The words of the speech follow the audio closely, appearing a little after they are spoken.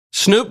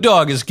Snoop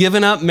Dogg has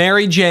given up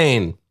Mary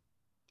Jane.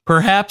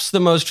 Perhaps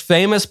the most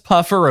famous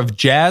puffer of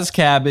jazz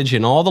cabbage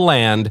in all the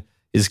land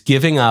is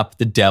giving up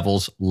the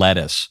devil's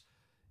lettuce.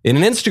 In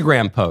an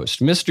Instagram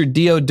post, Mr.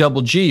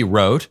 D.O.G.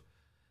 wrote,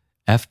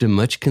 after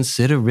much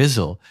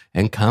consideration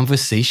and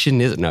conversation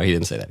no, he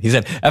didn't say that. He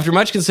said, after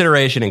much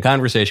consideration and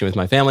conversation with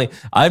my family,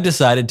 I've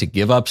decided to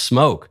give up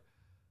smoke,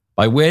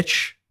 by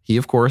which he,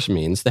 of course,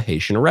 means the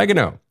Haitian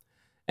oregano.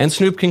 And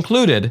Snoop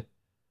concluded,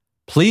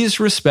 please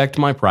respect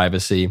my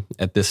privacy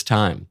at this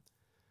time.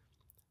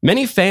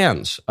 Many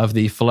fans of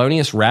the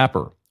felonious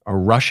rapper are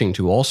rushing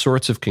to all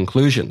sorts of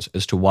conclusions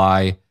as to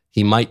why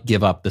he might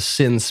give up the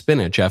sin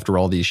spinach after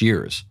all these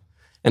years.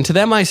 And to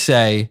them I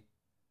say,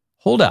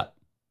 hold up.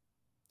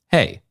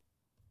 Hey,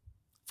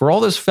 for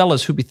all those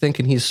fellas who be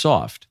thinking he's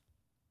soft,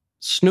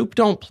 Snoop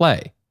don't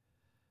play.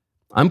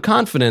 I'm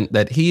confident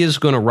that he is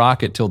going to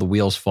rock it till the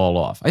wheels fall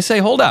off. I say,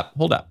 hold up.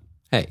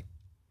 Hey,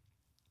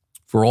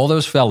 for all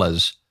those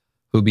fellas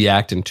who be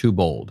acting too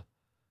bold,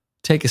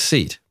 take a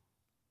seat.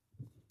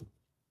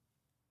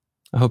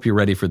 I hope you're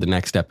ready for the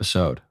next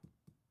episode.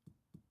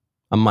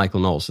 I'm Michael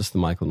Knowles. This is The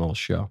Michael Knowles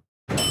Show.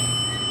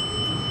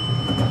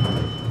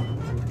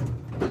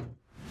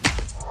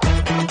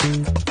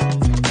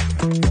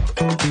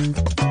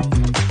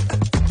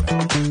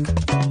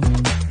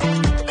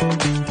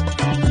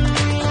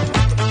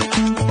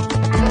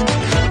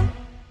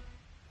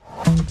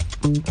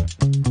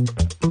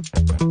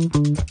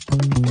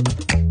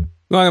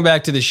 Welcome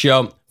back to the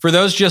show. For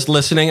those just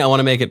listening, I want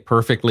to make it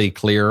perfectly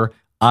clear.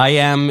 I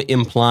am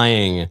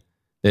implying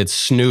that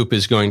Snoop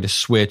is going to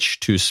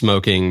switch to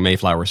smoking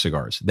Mayflower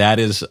cigars. That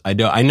is, I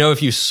know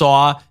if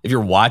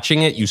you're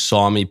watching it, you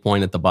saw me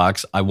point at the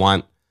box. I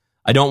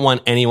don't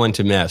want anyone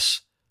to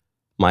miss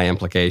my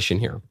implication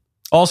here.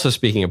 Also,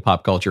 speaking of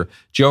pop culture,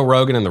 Joe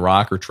Rogan and The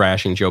Rock are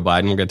trashing Joe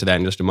Biden. We'll get to that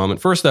in just a moment.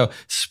 First, though,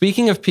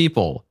 speaking of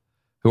people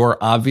who are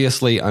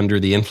obviously under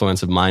the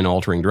influence of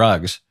mind-altering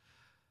drugs,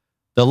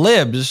 the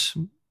libs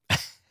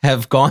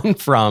have gone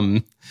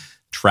from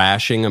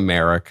trashing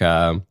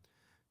America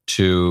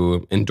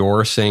to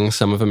endorsing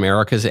some of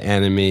America's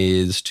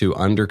enemies, to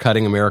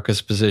undercutting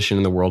America's position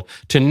in the world,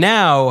 to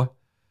now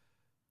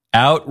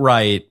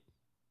outright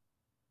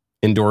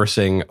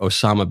endorsing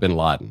Osama bin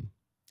Laden,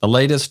 the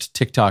latest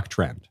TikTok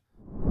trend.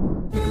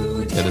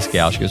 To this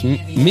gal, she goes,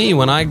 me,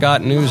 when I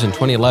got news in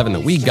 2011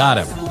 that we got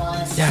him.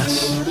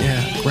 Yes,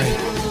 yeah, great.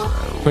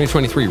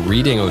 2023,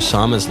 reading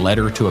Osama's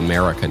letter to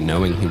America,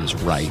 knowing he was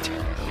right.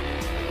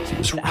 He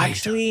was right.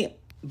 Actually,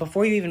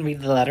 before you even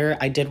read the letter,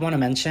 I did want to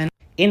mention,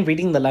 in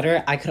reading the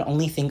letter, I could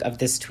only think of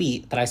this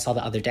tweet that I saw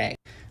the other day.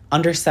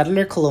 Under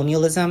settler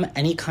colonialism,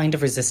 any kind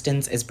of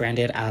resistance is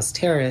branded as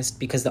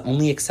terrorist because the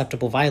only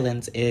acceptable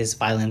violence is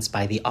violence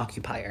by the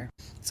occupier.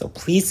 So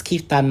please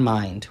keep that in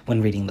mind when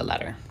reading the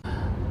letter.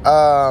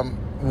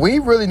 We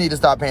really need to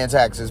stop paying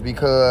taxes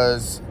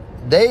because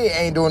they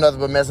ain't doing nothing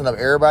but messing up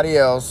everybody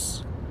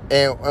else.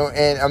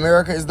 And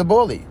America is the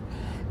bully.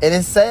 And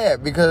it's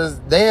sad because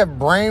they have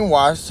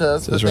brainwashed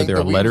us. It says right there,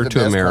 a letter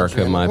to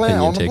America, in my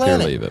opinion, take it or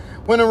leave it.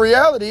 When in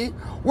reality,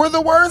 we're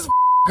the worst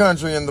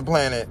country in the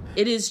planet.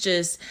 It is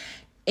just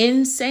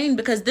insane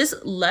because this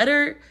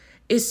letter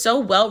is so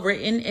well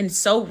written and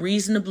so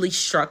reasonably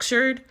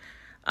structured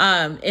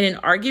in an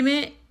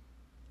argument.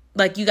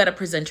 Like, you got to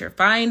present your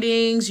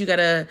findings. You got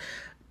to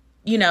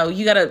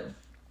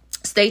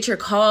state your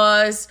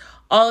cause,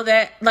 all of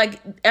that. Like,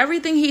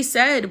 everything he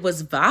said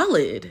was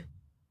valid.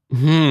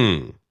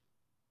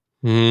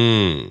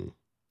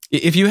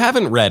 If you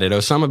haven't read it,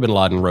 Osama bin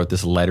Laden wrote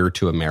this letter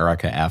to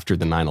America after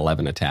the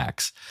 9/11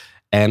 attacks.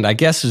 And I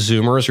guess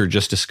Zoomers are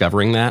just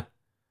discovering that.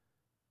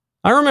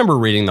 I remember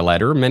reading the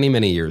letter many,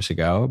 many years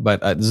ago, but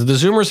the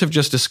Zoomers have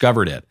just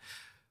discovered it.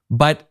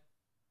 But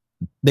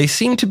they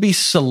seem to be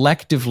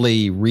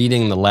selectively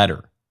reading the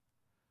letter.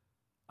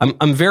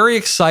 I'm very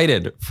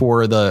excited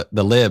for the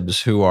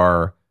libs who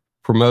are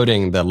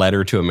promoting the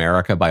letter to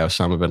America by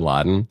Osama bin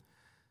Laden.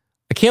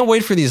 I can't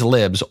wait for these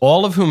libs,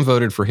 all of whom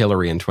voted for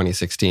Hillary in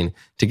 2016,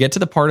 to get to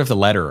the part of the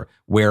letter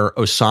where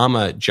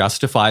Osama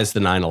justifies the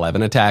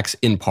 9/11 attacks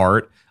in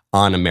part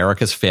on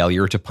America's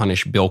failure to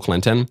punish Bill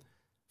Clinton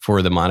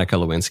for the Monica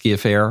Lewinsky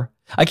affair.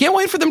 I can't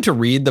wait for them to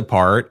read the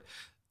part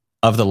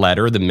of the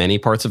letter, the many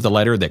parts of the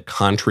letter that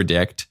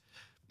contradict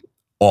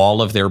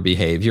all of their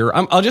behavior.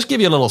 I'll just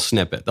give you a little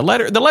snippet. The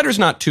letter's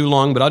not too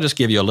long, but I'll just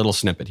give you a little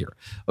snippet here.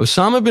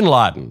 Osama bin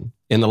Laden,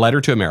 in the letter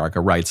to America,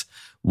 writes,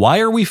 "Why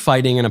are we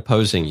fighting and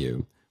opposing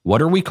you?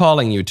 What are we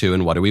calling you to,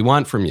 and what do we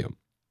want from you?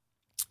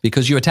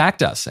 Because you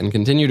attacked us and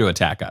continue to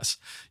attack us.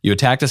 You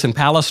attacked us in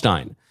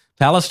Palestine.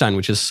 Palestine,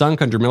 which has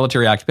sunk under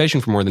military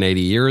occupation for more than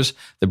 80 years.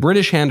 The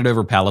British handed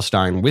over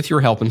Palestine with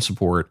your help and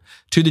support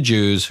to the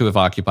Jews who have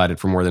occupied it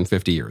for more than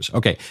 50 years.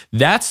 Okay,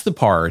 that's the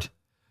part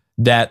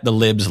that the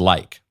libs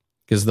like,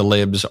 because the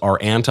libs are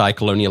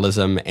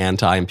anti-colonialism,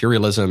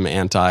 anti-imperialism,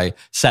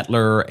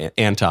 anti-settler,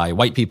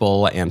 anti-white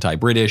people,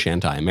 anti-British,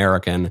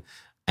 anti-American,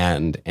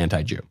 and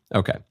anti-Jew.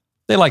 Okay,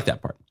 they like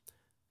that part.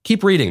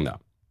 Keep reading, though.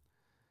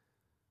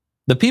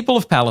 The people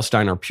of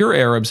Palestine are pure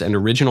Arabs and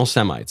original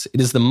Semites. It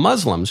is the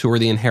Muslims who are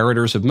the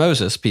inheritors of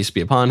Moses, peace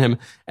be upon him,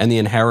 and the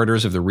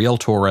inheritors of the real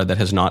Torah that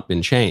has not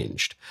been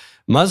changed.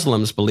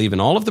 Muslims believe in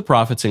all of the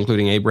prophets,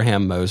 including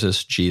Abraham,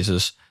 Moses,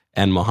 Jesus,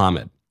 and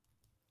Muhammad.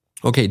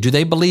 Okay, do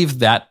they believe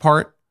that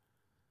part?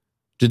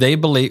 Do they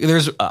believe?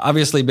 There's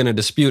obviously been a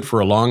dispute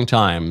for a long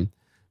time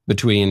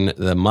between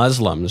the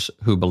Muslims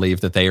who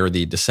believe that they are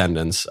the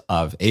descendants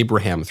of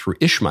Abraham through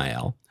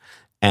Ishmael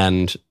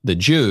and the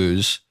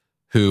Jews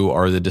who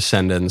are the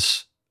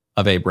descendants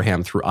of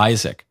Abraham through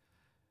Isaac.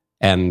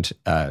 And,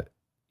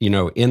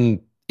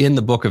 in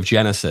the book of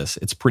Genesis,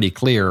 it's pretty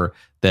clear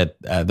that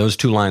those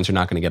two lines are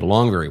not going to get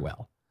along very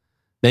well.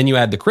 Then you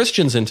add the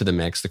Christians into the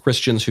mix, the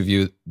Christians who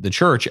view the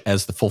church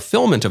as the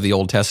fulfillment of the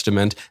Old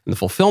Testament and the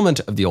fulfillment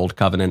of the Old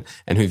Covenant,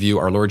 and who view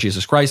our Lord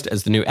Jesus Christ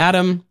as the new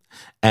Adam,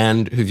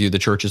 and who view the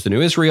church as the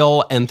new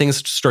Israel, and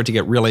things start to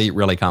get really,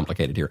 really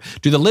complicated here.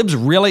 Do the libs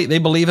really, they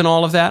believe in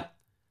all of that?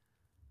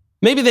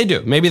 Maybe they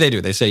do. Maybe they do.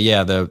 They say,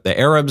 yeah, the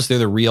Arabs, they're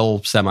the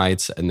real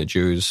Semites, and the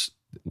Jews,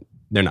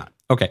 they're not.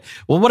 Okay,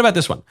 well, what about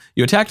this one?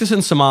 You attacked us in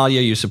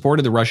Somalia, you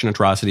supported the Russian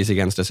atrocities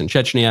against us in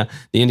Chechnya,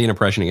 the Indian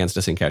oppression against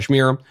us in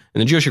Kashmir, and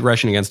the Jewish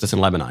aggression against us in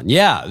Lebanon.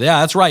 Yeah,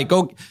 that's right.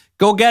 Go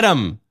get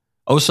them.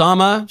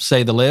 Osama,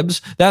 say the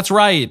libs. That's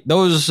right.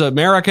 Those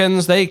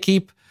Americans, they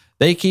keep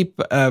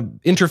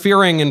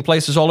interfering in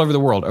places all over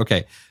the world.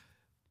 Okay,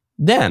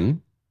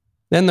 then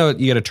though,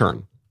 you get a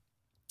turn.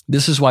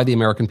 This is why the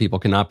American people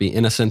cannot be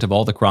innocent of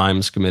all the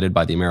crimes committed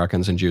by the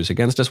Americans and Jews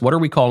against us. What are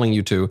we calling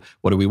you to?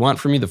 What do we want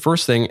from you? The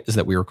first thing is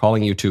that we are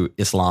calling you to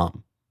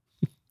Islam.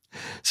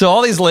 So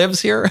all these libs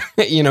here,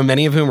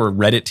 many of whom are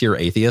Reddit tier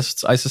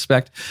atheists, I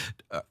suspect.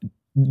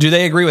 Do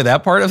they agree with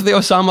that part of the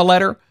Osama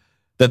letter?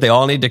 That they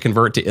all need to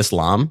convert to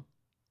Islam?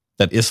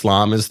 That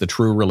Islam is the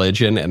true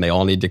religion and they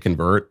all need to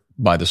convert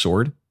by the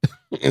sword?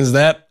 Is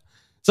that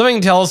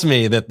something tells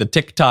me that the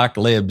TikTok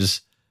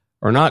libs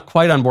are not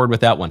quite on board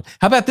with that one?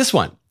 How about this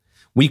one?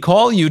 We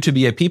call you to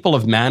be a people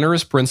of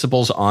manners,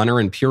 principles, honor,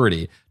 and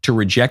purity, to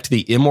reject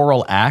the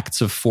immoral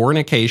acts of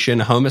fornication,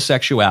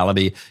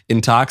 homosexuality,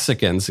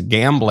 intoxicants,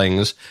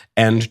 gamblings,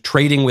 and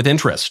trading with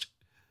interest.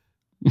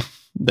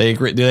 They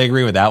agree. Do they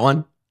agree with that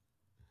one?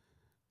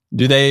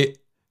 Did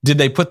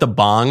they put the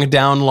bong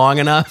down long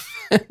enough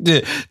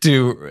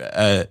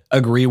to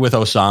agree with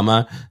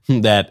Osama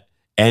that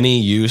any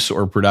use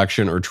or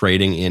production or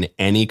trading in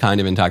any kind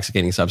of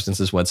intoxicating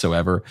substances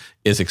whatsoever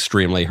is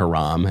extremely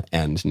haram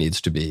and needs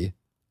to be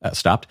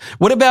stopped?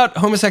 What about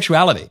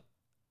homosexuality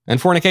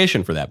and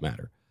fornication, for that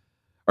matter?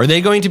 Are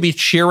they going to be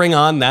cheering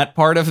on that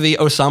part of the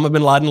Osama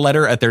bin Laden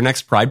letter at their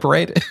next Pride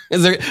Parade?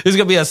 There's going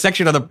to be a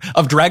section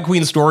of Drag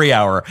Queen Story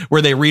Hour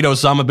where they read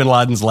Osama bin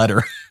Laden's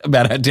letter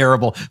about how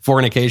terrible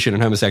fornication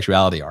and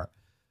homosexuality are.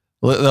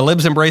 The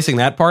libs embracing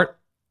that part?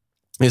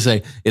 They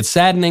say, it's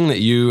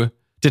saddening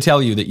to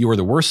tell you that you are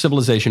the worst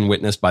civilization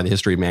witnessed by the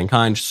history of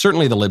mankind.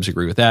 Certainly the libs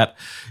agree with that.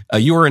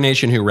 You are a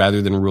nation who, rather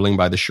than ruling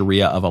by the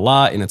Sharia of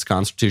Allah in its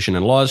constitution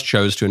and laws,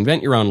 chose to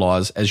invent your own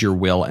laws as your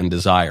will and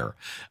desire.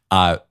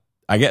 I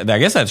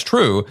guess that's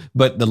true,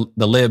 but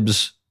the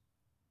libs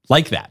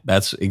like that.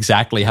 That's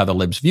exactly how the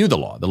libs view the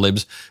law. The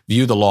libs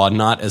view the law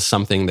not as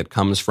something that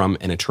comes from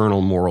an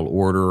eternal moral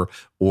order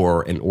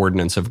or an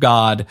ordinance of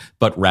God,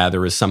 but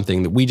rather as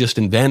something that we just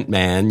invent,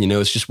 man.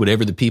 It's just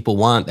whatever the people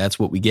want. That's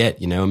what we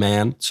get,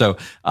 man. So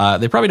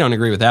they probably don't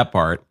agree with that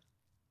part.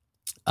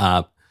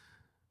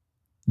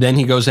 Then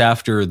he goes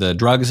after the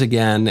drugs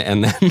again.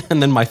 And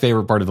then my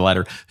favorite part of the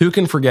letter, who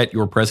can forget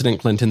your President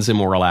Clinton's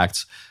immoral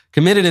acts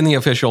committed in the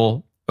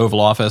official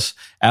Oval Office?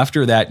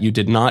 After that, you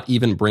did not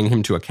even bring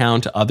him to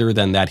account other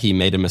than that he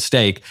made a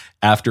mistake,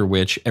 after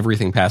which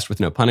everything passed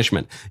with no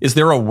punishment. Is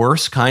there a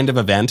worse kind of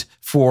event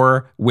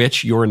for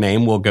which your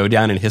name will go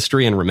down in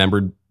history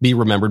and be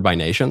remembered by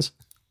nations?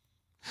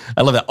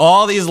 I love that.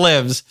 All these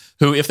libs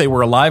who, if they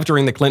were alive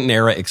during the Clinton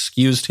era,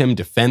 excused him,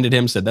 defended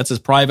him, said that's his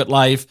private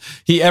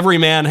life. Every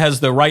man has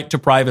the right to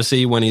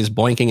privacy when he's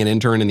boinking an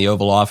intern in the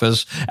Oval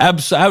Office.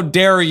 How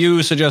dare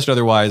you suggest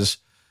otherwise?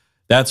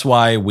 That's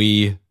why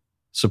we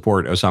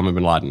support Osama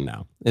bin Laden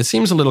now. It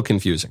seems a little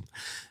confusing.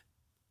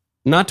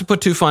 Not to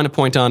put too fine a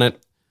point on it,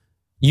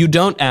 you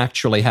don't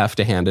actually have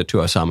to hand it to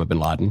Osama bin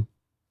Laden.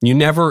 You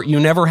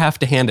never have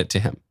to hand it to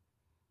him.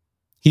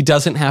 He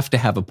doesn't have to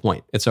have a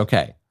point. It's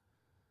okay.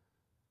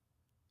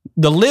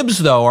 The libs,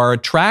 though, are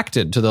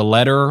attracted to the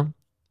letter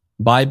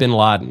by bin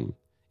Laden,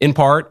 in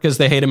part because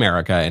they hate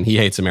America and he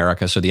hates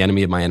America, so the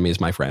enemy of my enemy is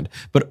my friend.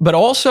 But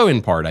also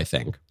in part, I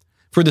think,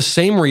 for the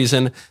same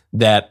reason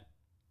that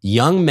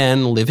young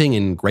men living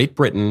in Great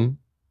Britain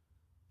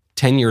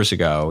 10 years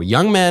ago,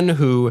 young men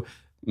who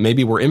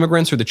maybe were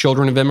immigrants or the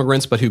children of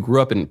immigrants, but who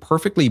grew up in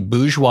perfectly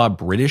bourgeois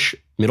British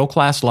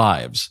middle-class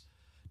lives,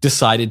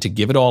 decided to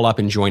give it all up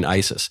and join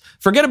ISIS.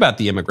 Forget about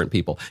the immigrant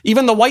people.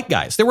 Even the white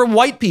guys. There were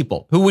white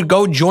people who would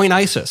go join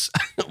ISIS.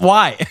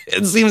 Why?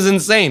 It seems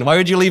insane. Why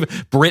would you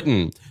leave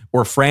Britain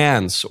or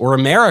France or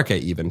America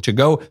even to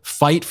go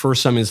fight for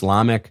some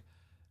Islamic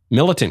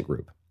militant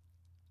group?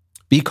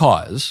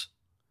 Because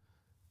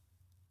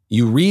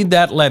you read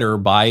that letter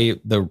by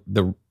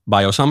the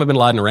by Osama bin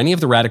Laden or any of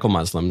the radical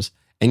Muslims,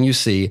 and you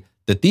see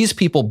that these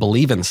people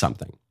believe in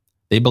something.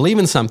 They believe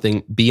in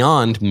something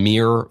beyond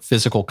mere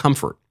physical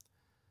comfort.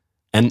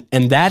 And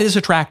that is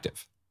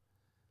attractive.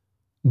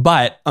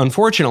 But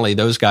unfortunately,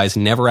 those guys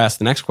never ask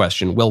the next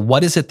question, well,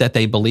 what is it that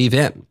they believe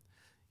in?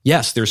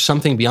 Yes, there's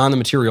something beyond the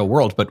material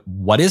world, but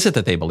what is it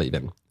that they believe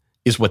in?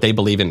 Is what they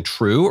believe in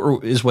true,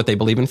 or is what they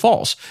believe in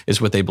false?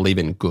 Is what they believe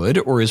in good,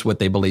 or is what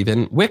they believe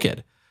in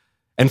wicked?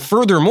 And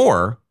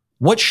furthermore,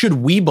 what should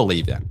we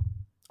believe in?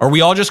 Are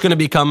we all just going to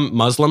become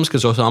Muslims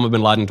because Osama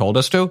bin Laden told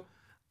us to?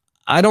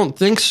 I don't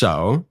think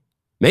so.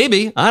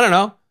 Maybe. I don't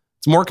know.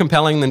 It's more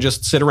compelling than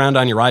just sit around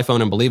on your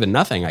iPhone and believe in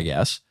nothing, I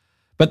guess.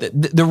 But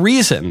the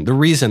reason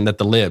that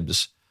the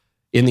libs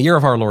in the year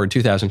of our Lord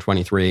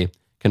 2023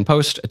 can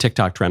post a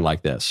TikTok trend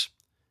like this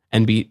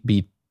and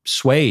be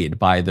swayed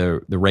by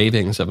the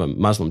ravings of a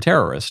Muslim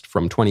terrorist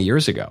from 20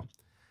 years ago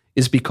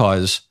is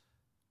because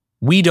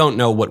we don't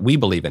know what we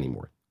believe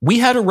anymore. We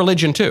had a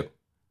religion too.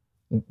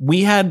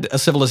 We had a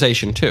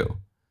civilization too.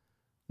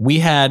 We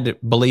had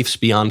beliefs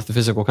beyond the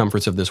physical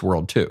comforts of this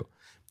world too.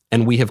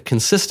 And we have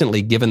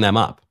consistently given them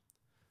up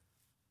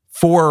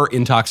for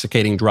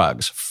intoxicating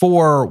drugs,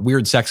 for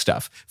weird sex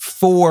stuff,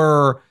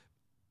 for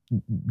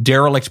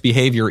derelict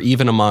behavior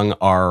even among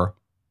our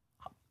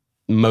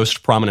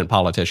most prominent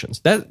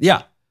politicians.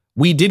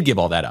 We did give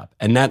all that up.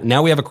 And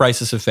now we have a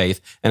crisis of faith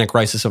and a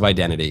crisis of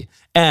identity.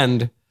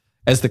 And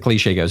as the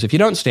cliche goes, if you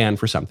don't stand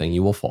for something,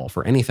 you will fall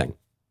for anything.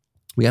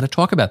 We got to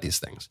talk about these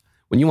things.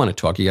 When you want to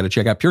talk, you got to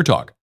check out Pure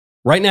Talk.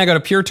 Right now, go to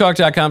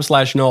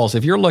puretalk.com/Knowles.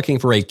 If you're looking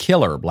for a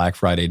killer Black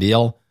Friday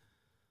deal,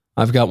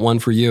 I've got one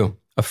for you.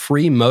 A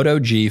free Moto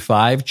G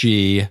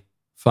 5G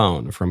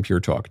phone from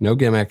Pure Talk. No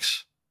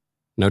gimmicks,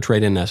 no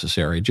trade-in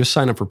necessary. Just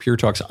sign up for Pure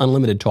Talk's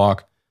unlimited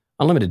talk,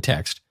 unlimited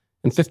text,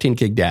 and 15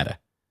 gig data.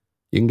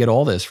 You can get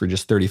all this for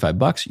just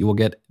 $35. You will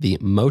get the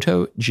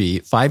Moto G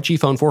 5G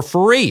phone for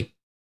free.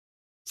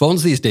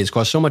 Phones these days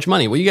cost so much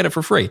money. Well, you get it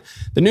for free.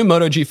 The new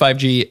Moto G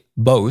 5G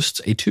boasts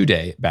a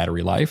 2-day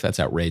battery life. That's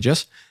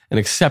outrageous. An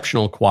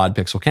exceptional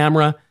quad-pixel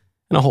camera,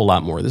 and a whole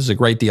lot more. This is a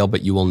great deal,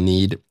 but you will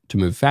need to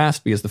move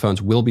fast because the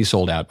phones will be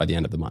sold out by the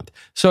end of the month.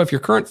 So if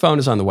your current phone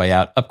is on the way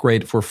out,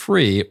 upgrade for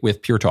free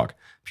with Pure Talk.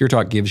 Pure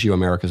Talk gives you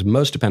America's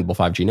most dependable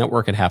 5G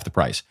network at half the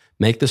price.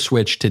 Make the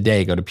switch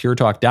today. Go to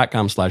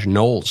puretalk.com/Knowles,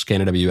 Knowles,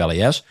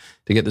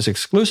 to get this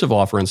exclusive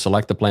offer and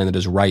select the plan that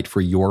is right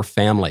for your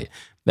family.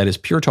 That is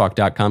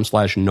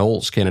puretalk.com/Knowles,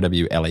 Knowles,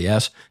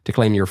 to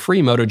claim your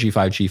free Moto G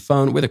 5G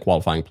phone with a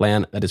qualifying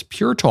plan. That is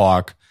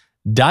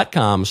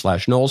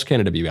puretalk.com/Knowles, Knowles.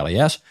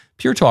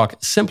 Pure Talk,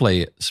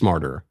 simply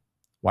smarter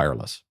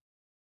wireless.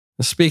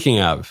 Speaking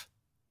of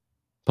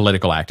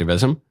political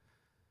activism,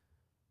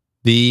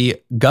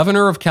 the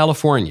governor of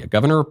California,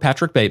 Governor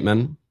Patrick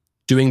Bateman,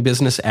 doing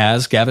business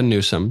as Gavin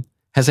Newsom,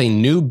 has a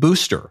new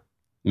booster,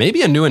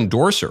 maybe a new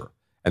endorser,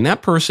 and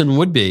that person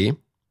would be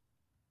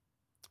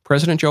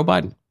President Joe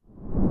Biden.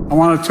 I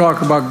want to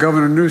talk about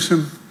Governor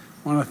Newsom.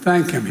 I want to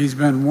thank him. He's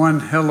been one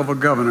hell of a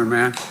governor,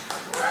 man.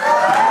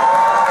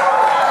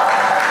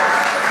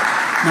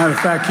 Matter of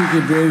fact, he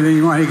could do anything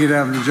you want. He could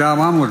have the job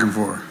I'm looking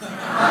for.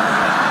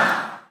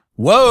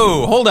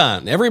 Whoa, hold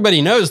on.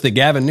 Everybody knows that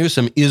Gavin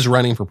Newsom is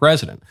running for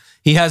president.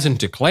 He hasn't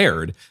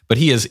declared, but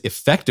he is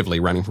effectively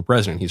running for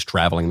president. He's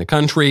traveling the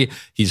country.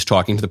 He's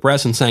talking to the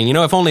press and saying,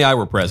 if only I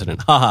were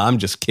president. Haha, I'm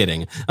just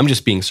kidding. I'm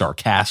just being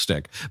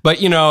sarcastic.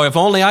 But, if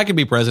only I could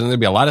be president,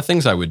 there'd be a lot of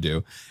things I would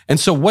do. And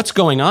so what's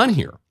going on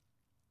here?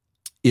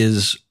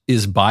 Is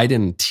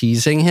Biden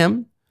teasing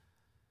him?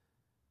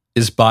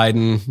 Is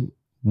Biden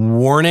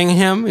warning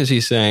him? Is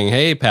he saying,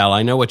 hey, pal,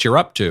 I know what you're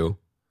up to.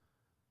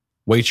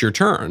 Wait your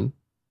turn.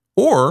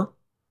 Or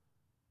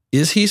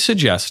is he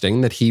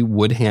suggesting that he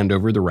would hand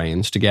over the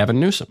reins to Gavin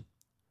Newsom?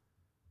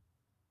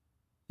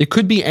 It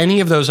could be any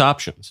of those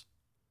options,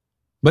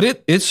 but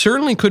it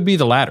certainly could be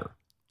the latter.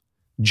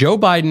 Joe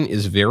Biden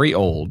is very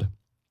old.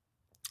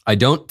 I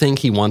don't think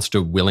he wants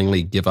to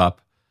willingly give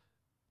up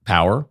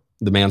power.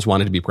 The man's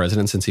wanted to be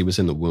president since he was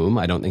in the womb.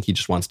 I don't think he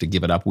just wants to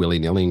give it up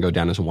willy-nilly and go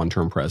down as a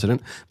one-term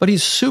president. But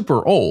he's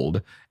super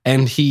old,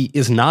 and he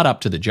is not up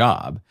to the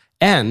job.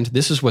 And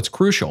this is what's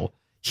crucial.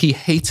 He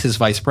hates his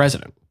vice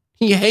president.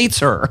 He hates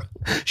her.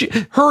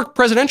 Her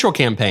presidential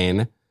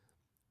campaign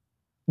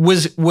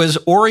was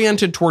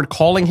oriented toward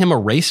calling him a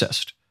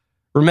racist.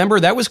 Remember,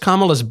 that was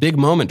Kamala's big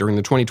moment during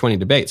the 2020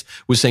 debates,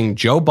 was saying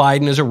Joe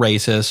Biden is a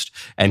racist,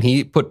 and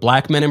he put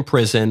black men in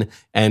prison,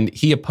 and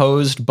he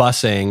opposed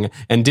busing,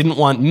 and didn't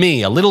want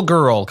me, a little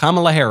girl,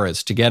 Kamala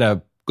Harris, to get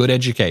a good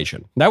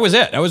education. That was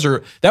it.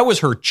 That was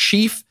her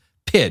chief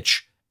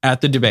pitch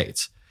at the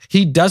debates.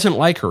 He doesn't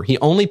like her. He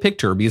only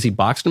picked her because he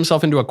boxed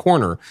himself into a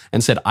corner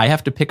and said, I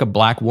have to pick a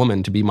black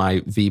woman to be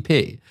my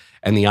VP.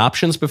 And the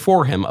options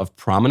before him of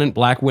prominent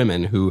black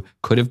women who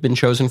could have been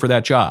chosen for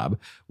that job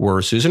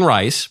were Susan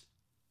Rice,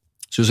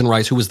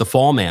 who was the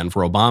fall man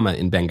for Obama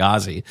in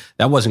Benghazi.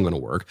 That wasn't going to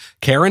work.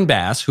 Karen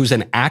Bass, who's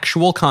an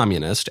actual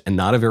communist and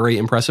not a very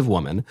impressive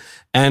woman.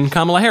 And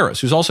Kamala Harris,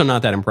 who's also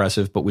not that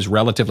impressive, but was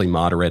relatively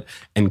moderate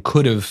and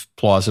could have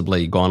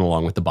plausibly gone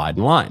along with the Biden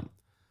line.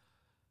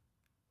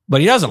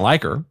 But he doesn't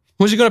like her.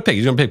 Who's he going to pick?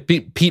 He's going to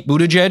pick Pete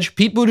Buttigieg?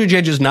 Pete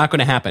Buttigieg is not going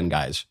to happen,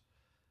 guys.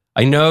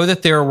 I know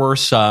that there were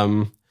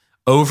some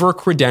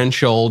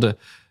over-credentialed,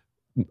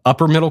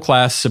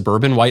 upper-middle-class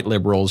suburban white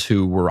liberals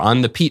who were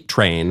on the Pete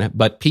train,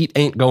 but Pete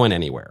ain't going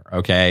anywhere,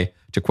 okay?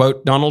 To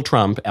quote Donald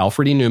Trump,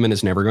 Alfred E. Newman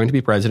is never going to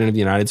be president of the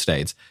United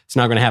States. It's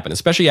not going to happen,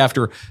 especially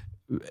after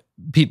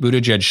Pete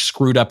Buttigieg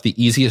screwed up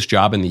the easiest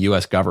job in the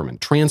U.S. government,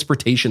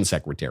 transportation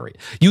secretary.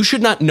 You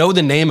should not know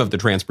the name of the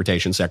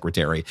transportation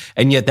secretary,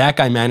 and yet that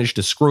guy managed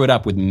to screw it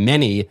up with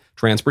many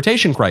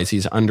transportation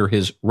crises under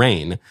his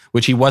reign,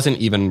 which he wasn't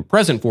even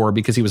present for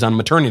because he was on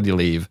maternity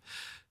leave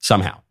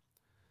somehow.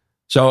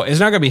 So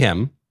it's not going to be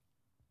him.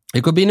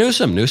 It could be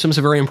Newsom. Newsom's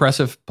a very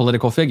impressive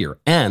political figure,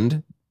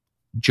 and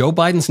Joe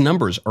Biden's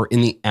numbers are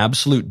in the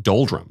absolute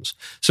doldrums.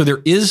 So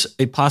there is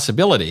a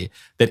possibility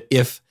that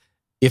if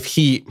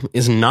he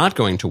is not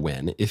going to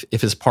win,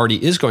 if his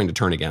party is going to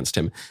turn against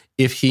him,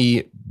 if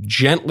he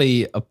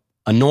gently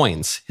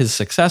anoints his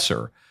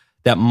successor,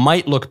 that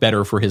might look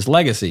better for his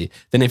legacy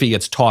than if he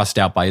gets tossed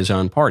out by his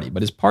own party.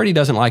 But his party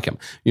doesn't like him.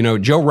 You know,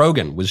 Joe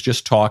Rogan was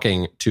just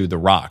talking to The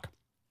Rock.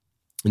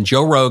 And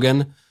Joe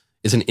Rogan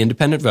is an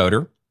independent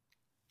voter.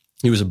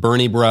 He was a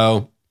Bernie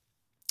bro.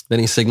 Then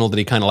he signaled that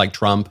he kind of liked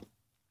Trump.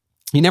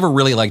 He never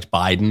really liked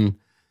Biden.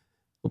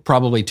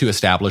 Probably too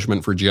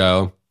establishment for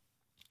Joe.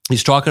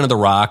 He's talking to The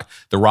Rock.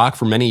 The Rock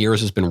for many years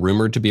has been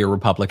rumored to be a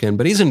Republican,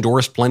 but he's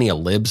endorsed plenty of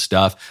lib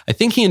stuff. I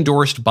think he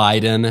endorsed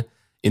Biden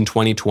in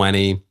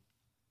 2020.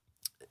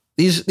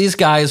 These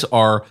guys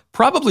are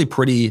probably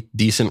pretty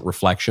decent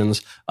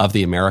reflections of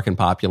the American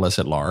populace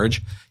at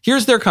large.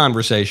 Here's their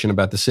conversation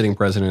about the sitting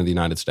president of the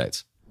United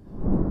States.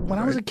 When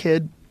I was a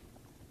kid,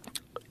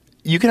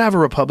 you could have a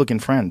Republican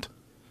friend.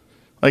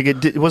 Like,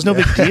 it was no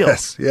big deal.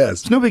 Yes.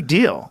 It's no big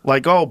deal.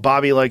 Like, oh,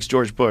 Bobby likes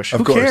George Bush.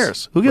 Who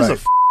cares? Who gives a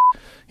f***?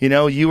 You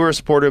know, you were a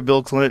supporter of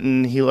Bill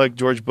Clinton. He liked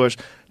George Bush.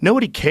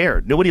 Nobody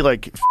cared. Nobody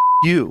like f***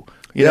 you.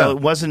 You know,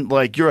 it wasn't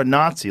like you're a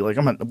Nazi. Like,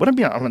 I'm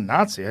a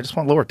Nazi. I just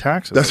want lower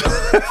taxes.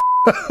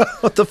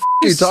 What the f***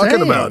 are you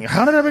talking about?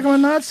 How did I become a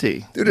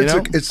Nazi? Dude,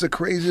 it's the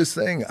craziest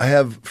thing. I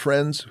have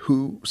friends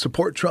who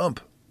support Trump.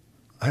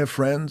 I have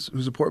friends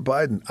who support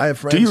Biden. I have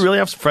friends. Do you really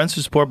have friends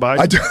who support Biden?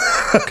 I do.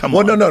 Come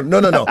on.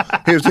 No.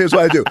 Here's what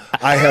I do.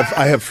 I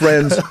have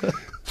friends.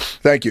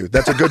 Thank you.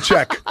 That's a good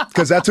check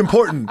because that's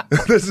important.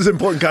 This is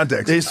important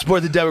context. They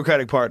support the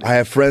Democratic Party. I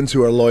have friends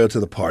who are loyal to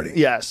the party.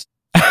 Yes.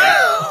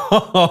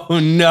 Oh,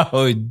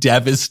 no.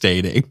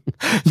 Devastating.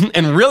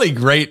 And really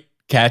great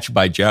catch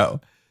by Joe.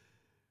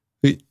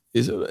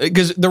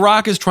 Because The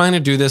Rock is trying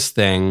to do this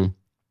thing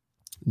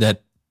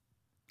that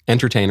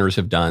entertainers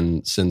have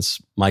done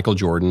since Michael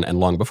Jordan and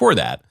long before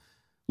that.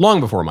 Long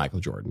before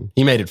Michael Jordan.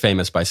 He made it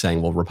famous by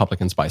saying, well,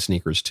 Republicans buy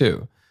sneakers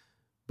too.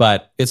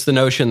 But it's the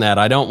notion that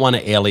I don't want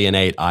to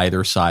alienate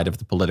either side of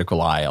the political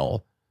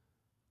aisle.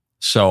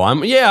 So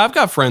I've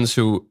got friends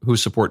who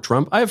support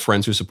Trump. I have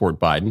friends who support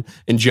Biden.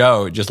 And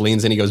Joe just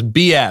leans in. He goes,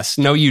 BS.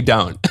 No, you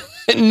don't.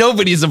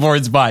 Nobody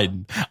supports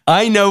Biden.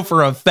 I know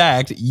for a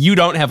fact you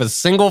don't have a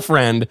single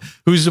friend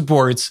who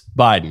supports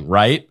Biden,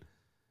 right?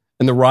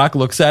 And The Rock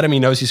looks at him. He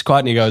knows he's caught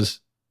and he goes,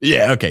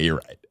 yeah, okay,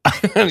 you're right.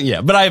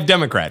 Yeah, but I have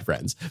Democrat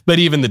friends. But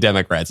even the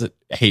Democrats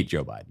hate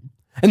Joe Biden.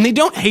 And they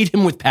don't hate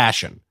him with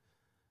passion.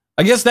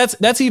 I guess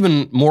that's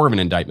even more of an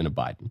indictment of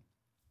Biden.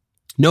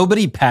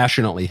 Nobody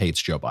passionately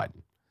hates Joe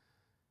Biden.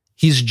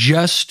 He's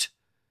just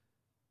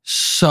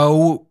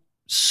so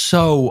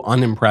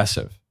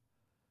unimpressive.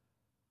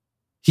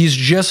 He's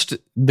just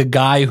the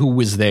guy who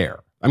was there.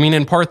 I mean,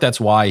 in part,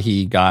 that's why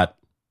he got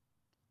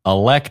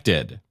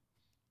elected.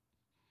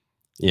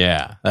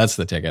 Yeah, that's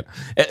the ticket.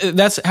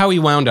 That's how he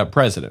wound up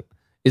president,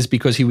 is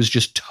because he was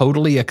just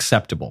totally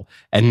acceptable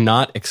and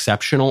not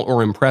exceptional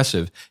or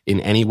impressive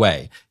in any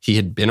way. He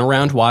had been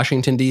around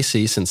Washington,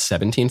 D.C. since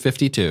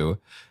 1752,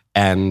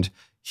 and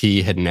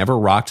he had never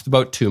rocked the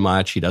boat too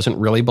much. He doesn't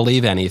really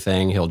believe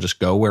anything. He'll just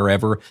go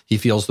wherever he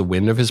feels the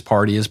wind of his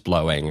party is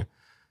blowing.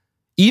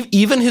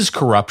 Even his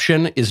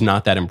corruption is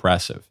not that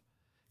impressive.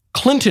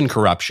 Clinton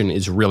corruption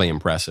is really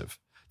impressive.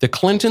 The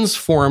Clintons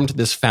formed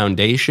this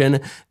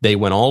foundation. They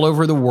went all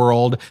over the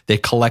world. They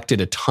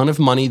collected a ton of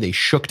money. They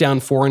shook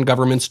down foreign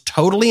governments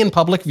totally in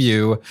public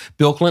view.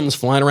 Bill Clinton's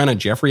flying around on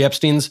Jeffrey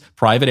Epstein's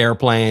private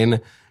airplane.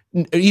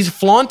 He's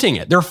flaunting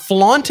it. They're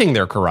flaunting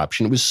their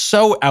corruption. It was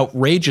so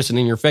outrageous and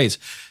in your face.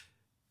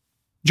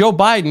 Joe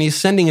Biden, he's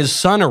sending his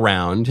son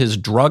around, his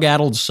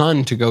drug-addled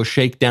son, to go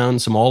shake down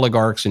some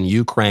oligarchs in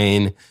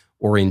Ukraine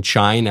or in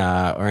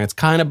China, or it's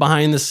kind of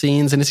behind the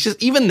scenes. And it's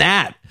just, even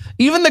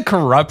the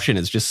corruption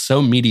is just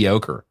so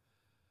mediocre.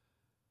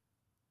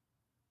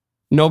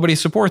 Nobody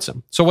supports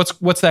him. So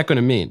what's that going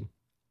to mean?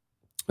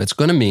 It's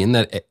going to mean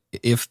that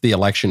if the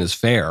election is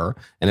fair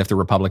and if the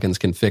Republicans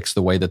can fix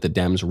the way that the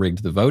Dems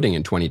rigged the voting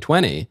in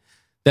 2020,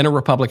 then a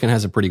Republican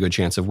has a pretty good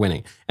chance of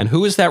winning. And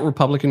who is that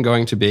Republican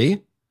going to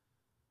be?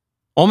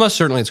 Almost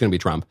certainly it's going to be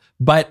Trump.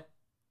 But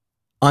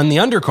on the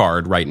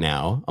undercard right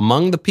now,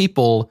 among the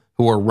people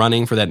who are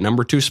running for that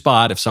number 2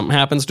 spot, if something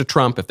happens to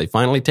Trump, if they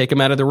finally take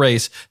him out of the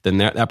race, then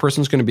that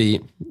person's going to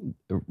be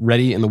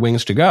ready in the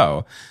wings to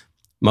go.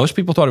 Most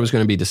people thought it was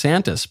going to be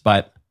DeSantis,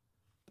 but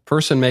the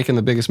person making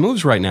the biggest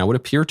moves right now would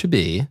appear to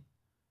be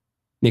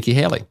Nikki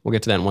Haley. We'll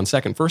get to that in 1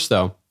 second. First,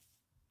 though,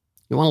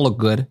 you want to look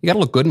good. You got to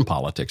look good in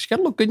politics. You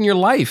got to look good in your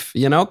life.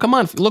 Come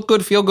on, look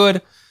good, feel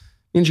good.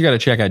 Means you got to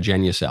check out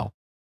Genucel.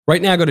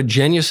 Right now, go to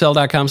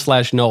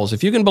Genucel.com/Knowles.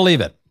 If you can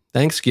believe it,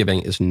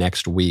 Thanksgiving is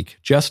next week.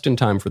 Just in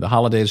time for the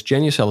holidays,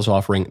 Genucel is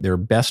offering their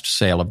best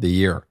sale of the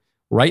year.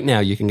 Right now,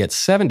 you can get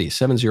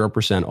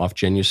 70% off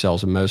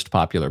Genucel's most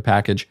popular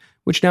package,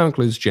 which now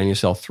includes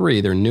Genucel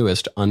 3, their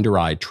newest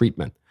under-eye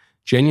treatment.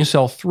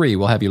 Genucel 3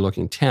 will have you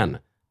looking 10,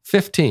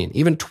 15,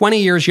 even 20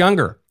 years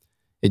younger.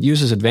 It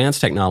uses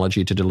advanced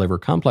technology to deliver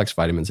complex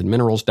vitamins and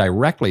minerals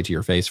directly to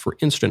your face for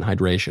instant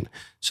hydration.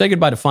 Say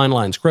goodbye to fine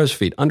lines, crow's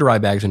feet, under-eye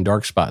bags, and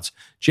dark spots.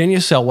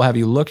 Genucel will have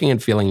you looking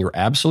and feeling your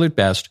absolute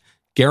best,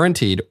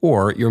 guaranteed,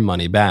 or your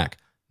money back.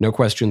 No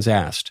questions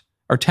asked.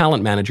 Our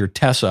talent manager,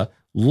 Tessa,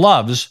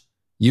 loves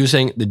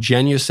using the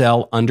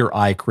Genucel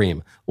under-eye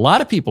cream. A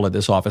lot of people at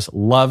this office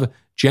love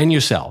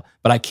Genucel,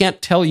 but I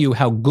can't tell you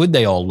how good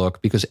they all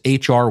look because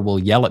HR will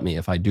yell at me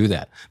if I do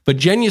that. But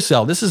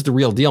Genucel, this is the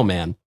real deal,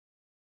 man.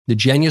 The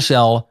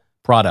Genucel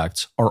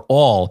products are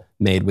all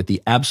made with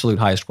the absolute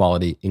highest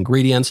quality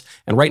ingredients.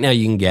 And right now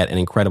you can get an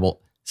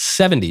incredible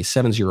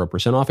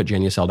 70% off at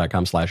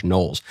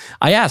Genucel.com/Knowles.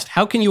 I asked,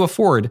 how can you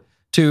afford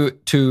to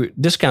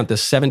discount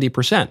this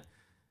 70%?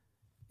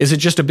 Is it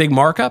just a big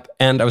markup?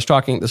 And I was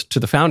talking to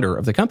the founder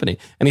of the company,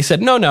 and he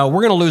said, no,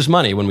 we're going to lose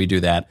money when we do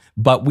that,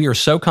 but we are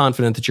so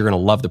confident that you're going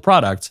to love the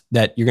products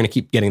that you're going to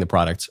keep getting the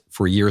products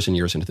for years and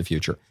years into the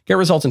future. Get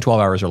results in 12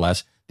 hours or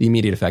less. The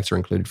immediate effects are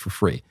included for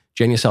free.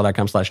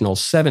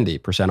 Genucel.com/Knowles,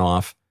 70%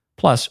 off,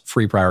 plus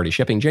free priority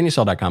shipping.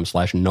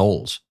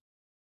 Genucel.com/Knowles.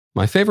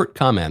 My favorite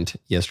comment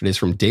yesterday is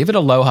from David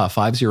Aloha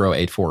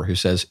 5084, who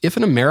says, if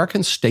an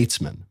American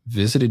statesman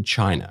visited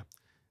China,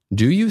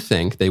 do you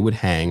think they would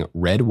hang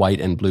red, white,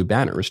 and blue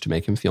banners to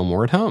make him feel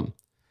more at home?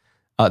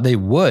 They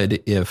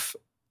would if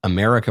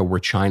America were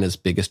China's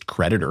biggest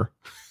creditor.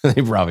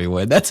 They probably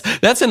would.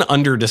 That's an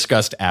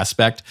under-discussed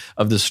aspect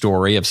of the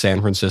story of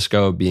San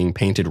Francisco being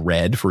painted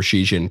red for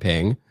Xi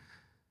Jinping.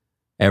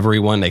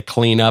 Everyone, they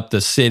clean up the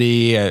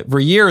city.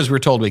 For years, we're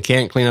told we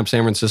can't clean up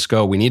San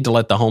Francisco. We need to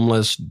let the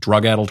homeless,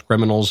 drug-addled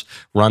criminals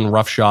run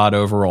roughshod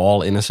over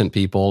all innocent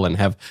people and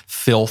have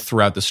filth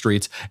throughout the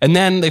streets. And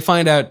then they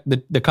find out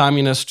that the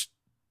communist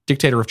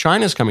dictator of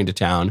China is coming to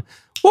town.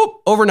 Whoop,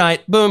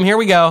 overnight, boom, here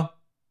we go.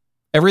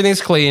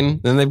 Everything's clean.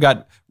 Then they've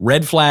got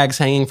red flags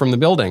hanging from the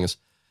buildings.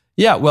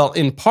 Yeah, well,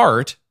 in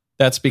part,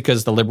 that's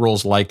because the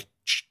liberals like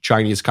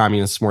Chinese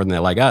communists more than they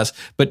like us.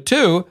 But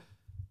two,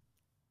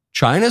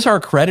 China's our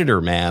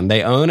creditor, man.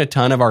 They own a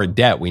ton of our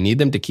debt. We need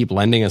them to keep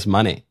lending us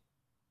money,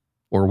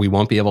 or we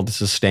won't be able to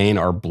sustain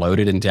our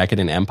bloated and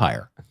decadent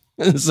empire.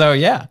 So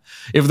yeah,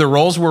 if the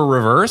roles were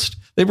reversed,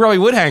 they probably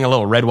would hang a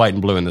little red, white,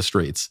 and blue in the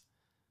streets.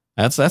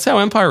 That's how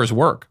empires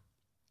work.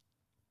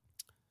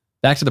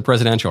 Back to the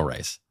presidential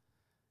race.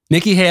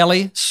 Nikki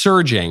Haley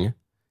surging,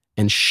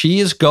 and she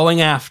is going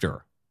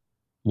after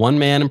one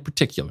man in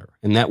particular,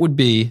 and that would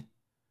be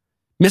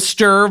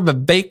Mr.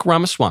 Vivek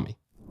Ramaswamy.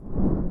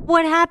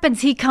 What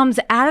happens? He comes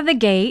out of the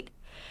gate.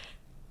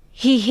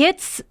 He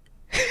hits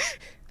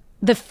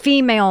the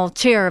female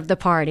chair of the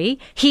party.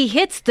 He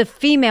hits the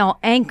female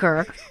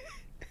anchor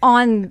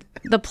on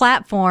the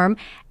platform.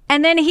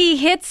 And then he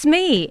hits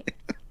me.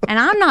 And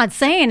I'm not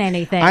saying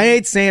anything. I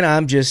ain't saying,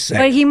 I'm just saying.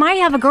 But he might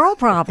have a girl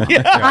problem.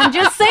 Yeah. I'm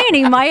just saying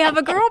he might have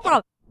a girl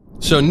problem.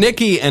 So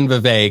Nikki and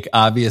Vivek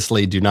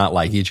obviously do not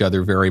like each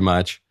other very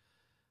much.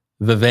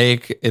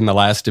 Vivek, in the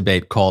last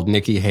debate, called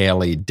Nikki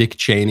Haley Dick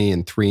Cheney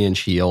in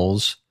 3-inch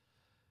heels.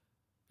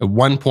 At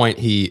one point,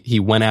 he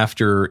went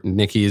after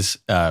Nikki's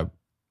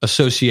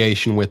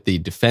association with the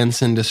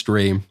defense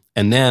industry.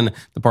 And then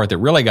the part that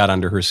really got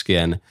under her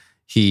skin,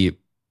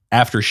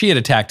 after she had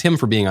attacked him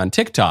for being on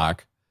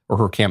TikTok, or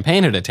her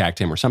campaign had attacked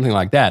him or something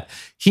like that,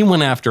 he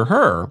went after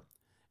her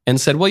and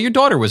said, well, your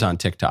daughter was on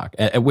TikTok.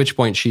 At which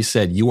point she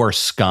said, you are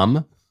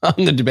scum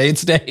on the debate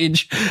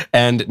stage.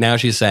 And now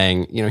she's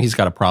saying, he's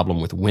got a problem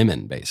with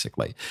women,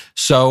 basically.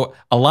 So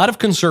a lot of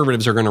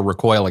conservatives are going to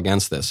recoil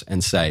against this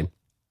and say,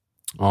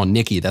 oh,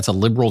 Nikki, that's a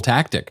liberal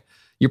tactic.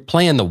 You're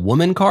playing the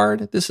woman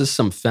card? This is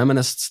some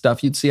feminist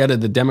stuff you'd see out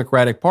of the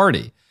Democratic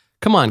Party.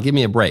 Come on, give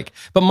me a break.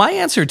 But my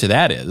answer to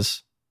that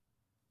is,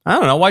 I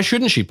don't know, why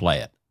shouldn't she play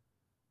it?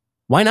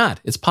 Why not?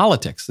 It's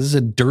politics. This is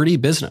a dirty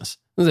business.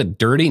 This is a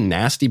dirty,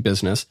 nasty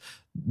business.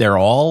 They're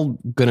all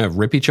going to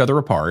rip each other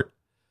apart.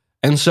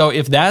 And so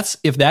if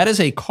that is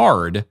a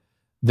card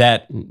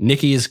that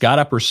Nikki's got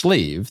up her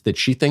sleeve that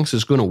she thinks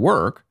is going to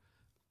work,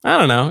 I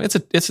don't know. It's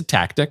a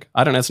tactic.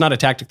 I don't know. It's not a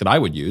tactic that I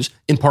would use,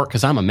 in part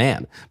because I'm a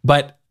man.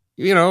 But,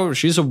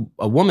 she's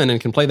a woman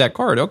and can play that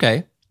card.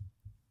 Okay,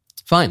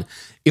 fine.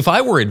 If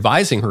I were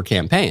advising her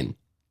campaign,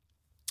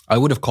 I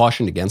would have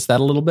cautioned against that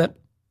a little bit.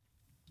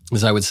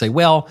 Because I would say,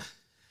 well,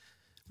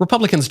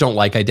 Republicans don't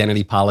like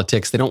identity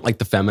politics. They don't like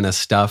the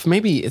feminist stuff. I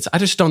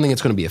just don't think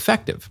it's going to be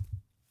effective.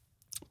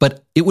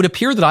 But it would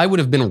appear that I would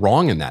have been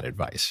wrong in that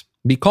advice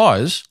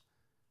because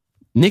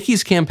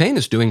Nikki's campaign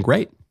is doing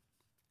great.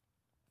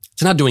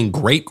 It's not doing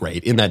great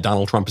in that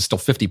Donald Trump is still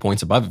 50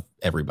 points above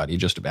everybody,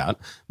 just about.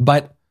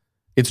 But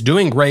it's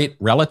doing great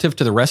relative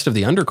to the rest of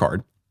the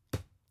undercard.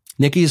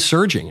 Nikki is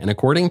surging. And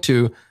according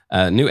to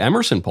a new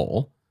Emerson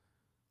poll,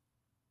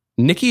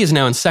 Nikki is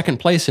now in second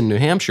place in New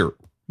Hampshire.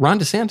 Ron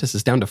DeSantis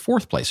is down to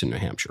fourth place in New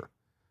Hampshire.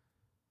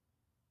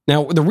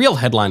 Now, the real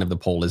headline of the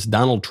poll is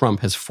Donald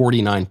Trump has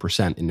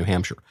 49% in New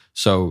Hampshire.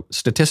 So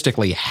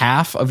statistically,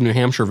 half of New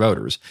Hampshire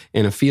voters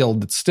in a field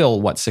that's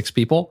still, 6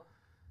 people?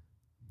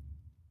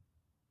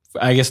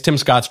 I guess Tim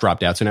Scott's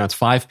dropped out, so now it's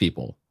 5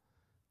 people.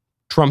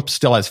 Trump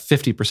still has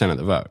 50% of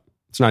the vote.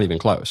 It's not even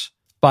close.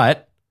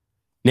 But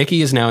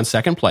Nikki is now in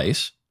second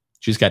place.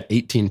 She's got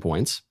 18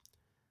 points.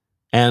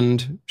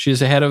 And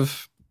she's ahead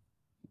of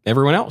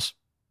everyone else,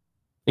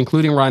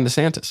 including Ron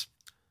DeSantis.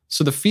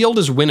 So the field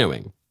is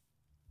winnowing.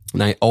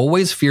 And I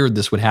always feared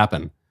this would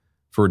happen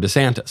for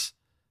DeSantis,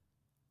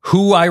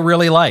 who I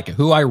really like,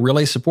 who I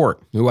really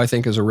support, who I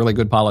think is a really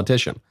good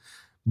politician.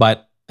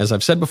 But as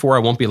I've said before, I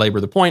won't belabor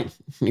the point.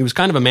 He was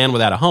kind of a man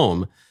without a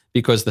home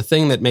because the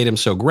thing that made him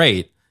so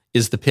great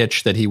is the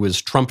pitch that he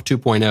was Trump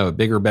 2.0,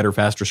 bigger, better,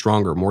 faster,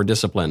 stronger, more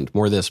disciplined,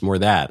 more this, more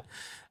that.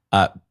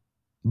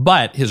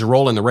 But his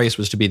role in the race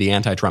was to be the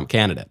anti-Trump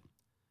candidate,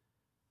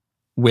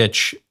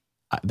 which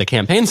the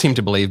campaign seemed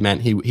to believe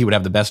meant he would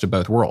have the best of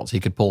both worlds. He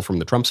could pull from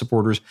the Trump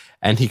supporters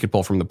and he could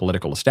pull from the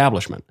political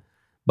establishment.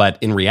 But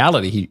in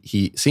reality,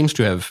 he seems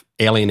to have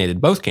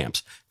alienated both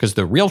camps because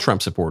the real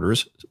Trump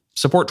supporters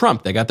support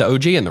Trump. They got the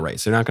OG in the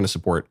race. They're not going to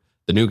support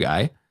the new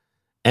guy.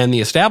 And the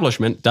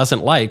establishment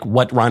doesn't like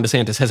what Ron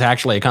DeSantis has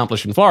actually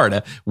accomplished in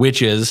Florida,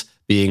 which is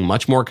being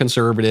much more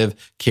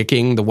conservative,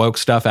 kicking the woke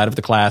stuff out of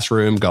the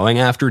classroom, going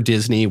after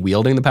Disney,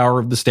 wielding the power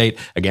of the state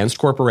against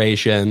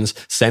corporations,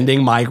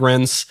 sending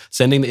migrants,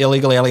 sending the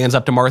illegal aliens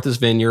up to Martha's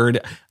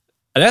Vineyard.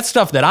 That's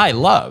stuff that I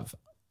love.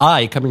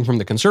 Coming from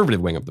the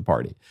conservative wing of the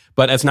party.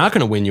 But it's not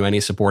going to win you any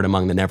support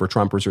among the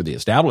never-Trumpers or the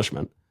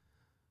establishment.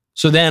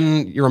 So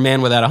then you're a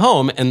man without a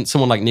home, and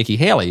someone like Nikki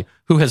Haley,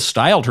 who has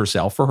styled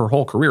herself for her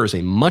whole career as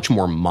a much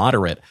more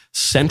moderate,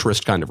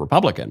 centrist kind of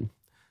Republican,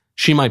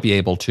 she might be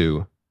able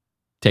to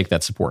take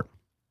that support.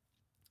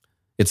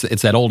 It's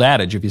that old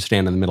adage, if you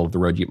stand in the middle of the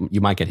road,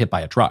 you might get hit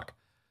by a truck.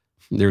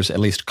 There's at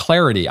least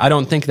clarity. I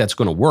don't think that's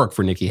going to work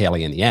for Nikki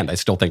Haley in the end. I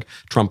still think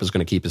Trump is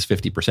going to keep his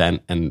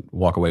 50% and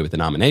walk away with the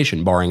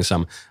nomination, barring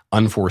some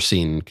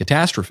unforeseen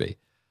catastrophe.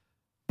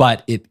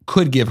 But it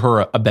could give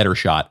her a better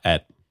shot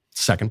at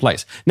second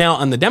place. Now,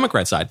 on the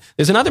Democrat side,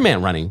 there's another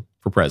man running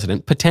for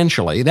president,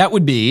 potentially. That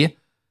would be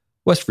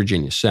West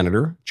Virginia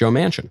Senator Joe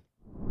Manchin.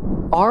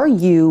 Are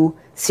you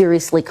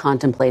seriously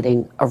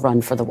contemplating a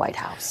run for the White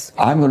House?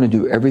 I'm going to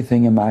do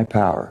everything in my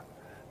power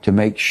to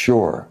make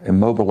sure and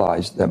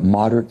mobilize that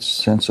moderate,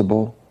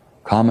 sensible,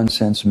 common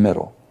sense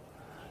middle.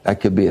 That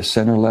could be a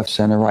center left,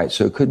 center right.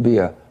 So it could be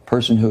a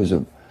person who is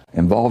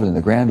involved in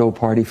the grand old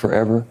party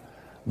forever.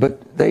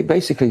 But they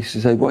basically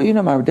say, well,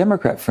 my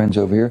Democrat friends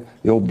over here,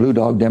 the old blue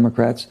dog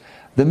Democrats,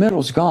 the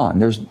middle's gone.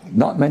 There's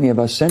not many of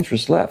us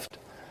centrists left.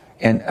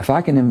 And if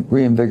I can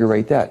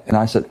reinvigorate that, and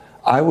I said,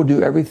 I will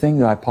do everything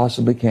that I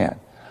possibly can.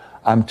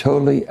 I'm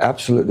totally,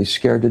 absolutely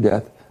scared to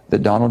death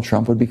that Donald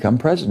Trump would become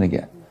president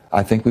again.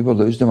 I think we will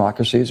lose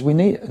democracy as we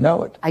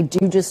know it. I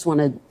do just want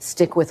to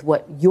stick with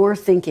what your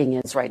thinking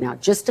is right now.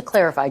 Just to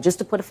clarify, just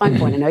to put a fine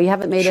point. I know you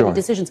haven't made any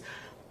decisions.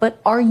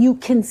 But are you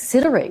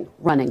considering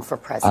running for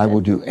president? I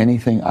will do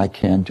anything I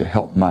can to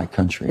help my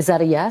country. Is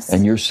that a yes?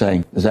 And you're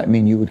saying, does that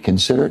mean you would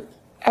consider it?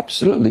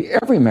 Absolutely.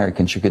 Every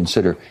American should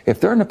consider. If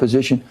they're in a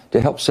position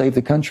to help save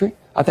the country,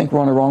 I think we're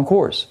on the wrong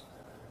course.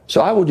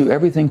 So I will do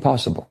everything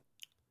possible.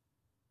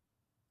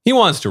 He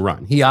wants to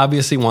run. He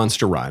obviously wants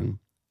to run.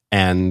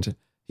 And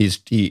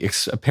he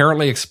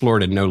apparently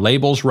explored a no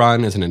labels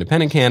run as an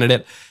independent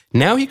candidate.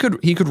 Now he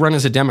could run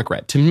as a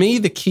Democrat. To me,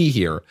 the key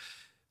here,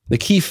 the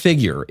key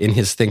figure in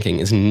his thinking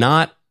is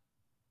not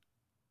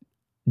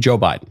Joe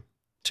Biden.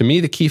 To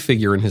me, the key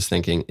figure in his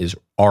thinking is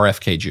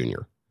RFK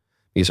Jr.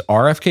 Because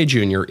RFK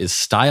Jr. is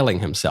styling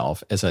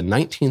himself as a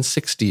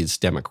 1960s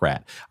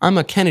Democrat. I'm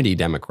a Kennedy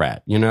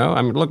Democrat,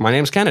 look, my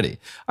name's Kennedy.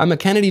 I'm a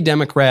Kennedy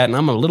Democrat, and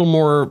I'm a little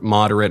more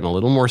moderate and a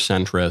little more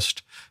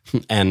centrist,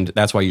 and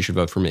that's why you should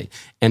vote for me.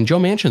 And Joe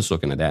Manchin's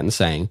looking at that and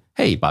saying,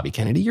 hey, Bobby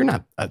Kennedy, you're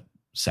not a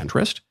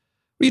centrist.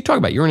 What are you talking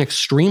about? You're an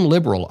extreme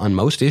liberal on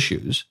most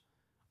issues,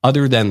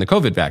 other than the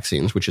COVID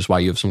vaccines, which is why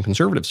you have some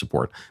conservative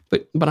support.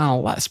 But on a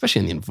lot,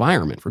 especially in the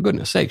environment, for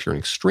goodness sakes, you're an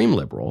extreme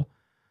liberal.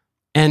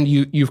 And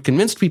you've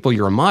convinced people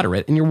you're a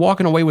moderate, and you're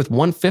walking away with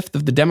 1/5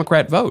 of the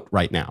Democrat vote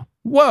right now.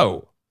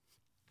 Whoa.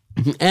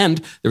 And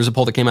there was a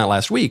poll that came out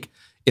last week.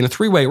 In a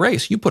 3-way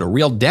race, you put a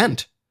real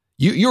dent.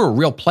 You're a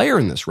real player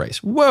in this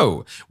race.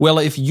 Whoa. Well,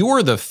 if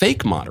you're the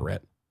fake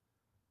moderate,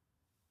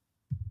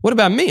 what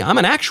about me? I'm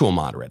an actual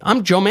moderate.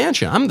 I'm Joe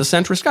Manchin. I'm the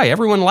centrist guy.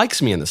 Everyone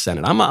likes me in the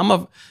Senate.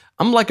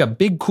 I'm like a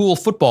big, cool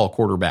football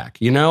quarterback.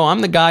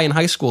 I'm the guy in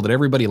high school that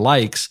everybody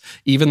likes,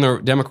 even the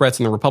Democrats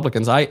and the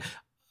Republicans.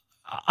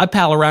 I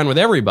pal around with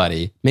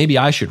everybody. Maybe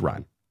I should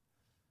run.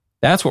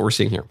 That's what we're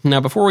seeing here. Now,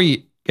 before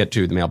we get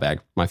to the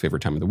mailbag, my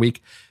favorite time of the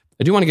week,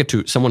 I do want to get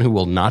to someone who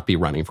will not be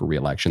running for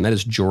re-election. That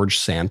is George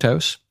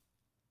Santos.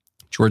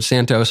 George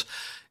Santos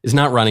is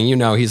not running. You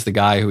know, he's the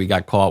guy who he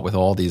got caught with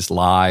all these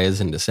lies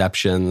and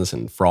deceptions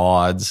and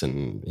frauds,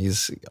 and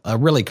he's a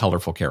really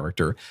colorful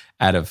character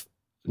out of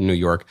New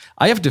York.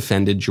 I have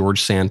defended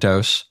George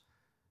Santos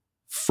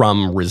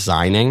from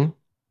resigning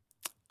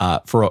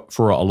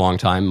for a long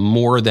time,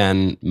 more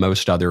than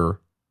most other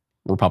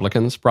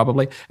Republicans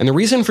probably. And the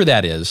reason for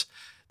that is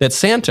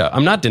that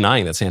I'm not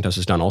denying that Santos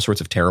has done all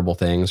sorts of terrible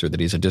things or that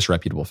he's a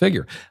disreputable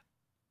figure.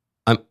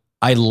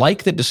 I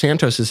like that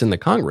DeSantos is in the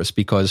Congress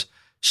because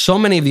so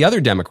many of the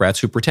other Democrats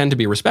who pretend to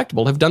be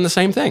respectable have done the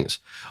same things.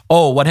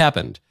 Oh, what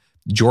happened?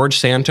 George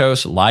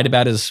Santos lied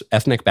about his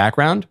ethnic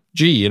background?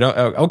 Gee,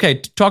 okay,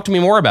 talk to me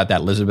more about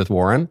that, Elizabeth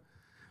Warren.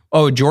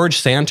 Oh, George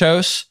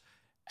Santos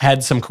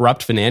had some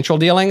corrupt financial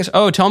dealings?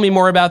 Oh, tell me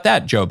more about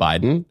that, Joe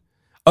Biden.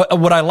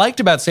 What I liked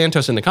about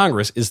Santos in the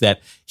Congress is that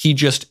he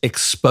just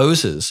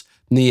exposes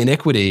the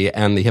iniquity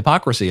and the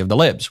hypocrisy of the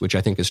libs, which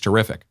I think is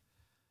terrific.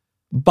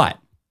 But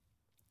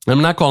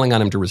I'm not calling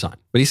on him to resign.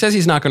 But he says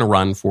he's not going to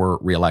run for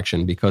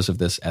re-election because of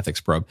this ethics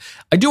probe.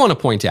 I do want to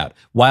point out,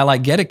 while I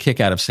get a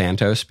kick out of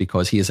Santos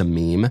because he is a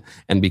meme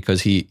and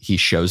because he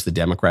shows the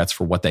Democrats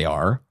for what they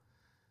are,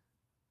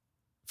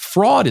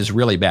 fraud is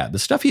really bad. The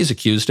stuff he's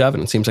accused of,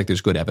 and it seems like there's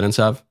good evidence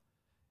of,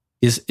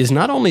 is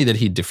not only that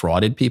he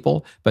defrauded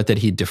people, but that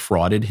he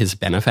defrauded his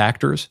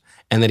benefactors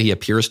and that he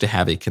appears to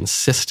have a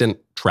consistent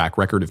track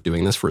record of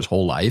doing this for his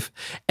whole life.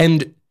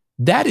 And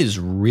that is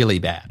really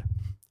bad.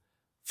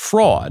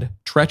 Fraud,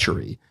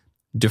 treachery,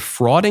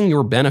 defrauding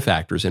your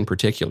benefactors in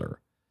particular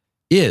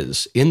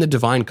is, in the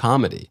Divine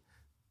Comedy,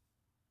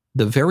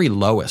 the very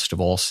lowest of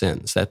all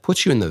sins. That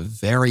puts you in the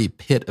very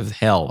pit of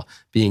hell,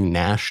 being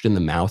gnashed in the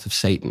mouth of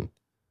Satan,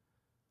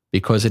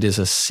 because it is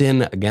a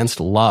sin against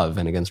love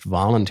and against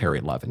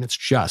voluntary love. And it's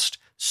just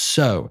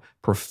so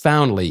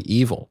profoundly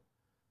evil.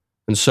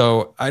 And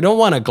so I don't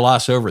want to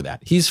gloss over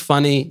that. He's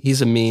funny.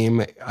 He's a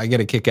meme. I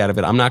get a kick out of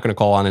it. I'm not going to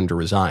call on him to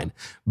resign.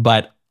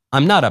 But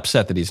I'm not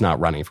upset that he's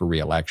not running for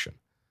re-election.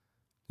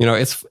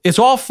 It's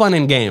all fun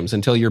and games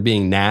until you're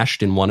being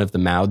gnashed in one of the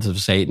mouths of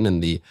Satan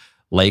in the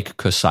Lake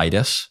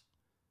Cocytus,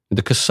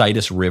 the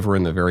Cocytus River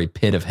in the very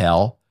pit of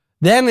hell.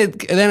 Then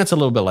it's a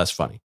little bit less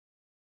funny.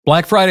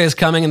 Black Friday is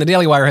coming, and the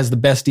Daily Wire has the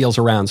best deals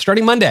around.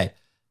 Starting Monday,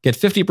 get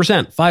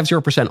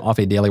 50% off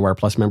a Daily Wire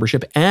Plus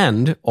membership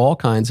and all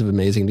kinds of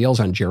amazing deals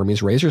on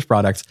Jeremy's Razors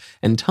products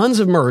and tons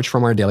of merch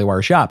from our Daily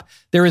Wire shop.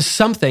 There is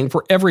something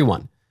for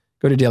everyone.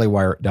 Go to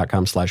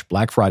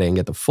dailywire.com/Black Friday and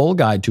get the full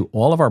guide to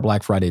all of our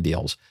Black Friday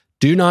deals.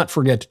 Do not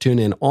forget to tune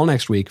in all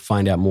next week,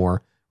 find out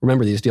more.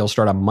 Remember, these deals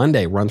start on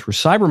Monday, run through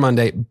Cyber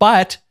Monday,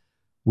 but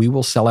we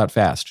will sell out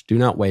fast. Do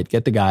not wait.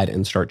 Get the guide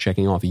and start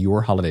checking off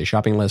your holiday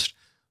shopping list.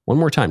 One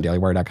more time,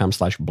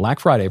 dailywire.com/Black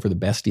Friday for the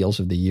best deals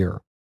of the year.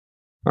 All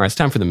right, it's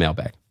time for the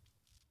mailbag.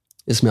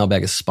 This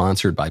mailbag is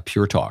sponsored by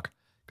Pure Talk.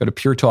 Go to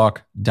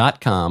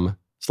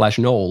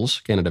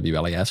puretalk.com/Knowles,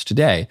 K-N-O-W-L-E-S,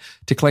 today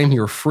to claim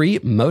your free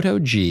Moto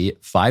G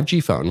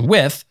 5G phone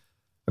with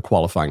a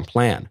qualifying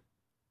plan.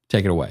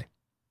 Take it away.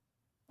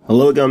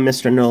 Hello again,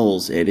 Mr.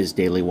 Knowles. It is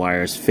Daily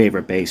Wire's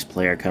favorite bass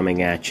player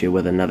coming at you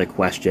with another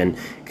question.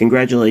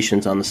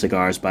 Congratulations on the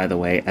cigars, by the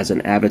way. As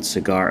an avid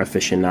cigar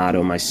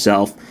aficionado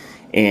myself,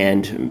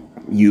 and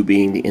you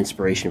being the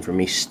inspiration for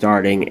me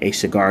starting a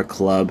cigar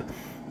club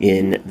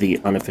in the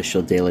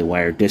unofficial Daily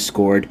Wire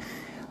Discord,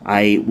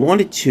 I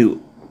wanted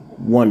to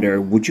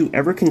wonder, would you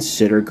ever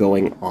consider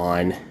going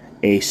on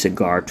a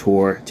cigar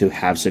tour to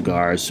have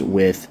cigars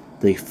with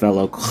the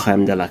fellow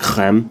creme de la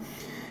creme?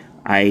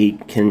 I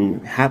can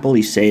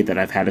happily say that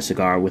I've had a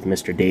cigar with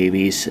Mr.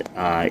 Davies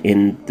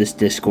in this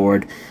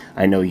Discord.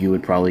 I know you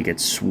would probably get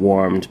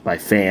swarmed by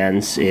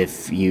fans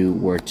if you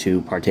were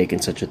to partake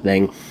in such a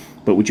thing.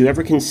 But would you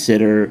ever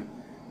consider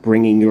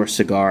bringing your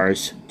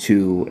cigars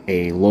to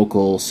a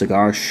local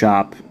cigar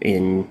shop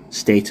in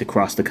states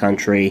across the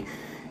country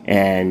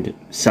and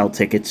sell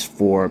tickets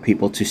for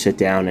people to sit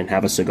down and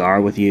have a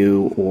cigar with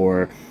you?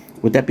 Or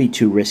would that be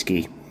too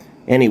risky?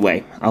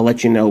 Anyway, I'll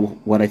let you know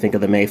what I think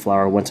of the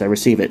Mayflower once I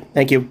receive it.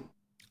 Thank you.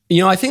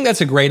 I think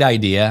that's a great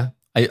idea.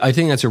 I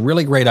think that's a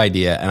really great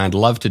idea, and I'd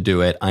love to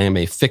do it. I am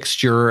a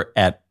fixture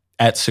at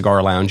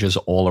cigar lounges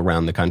all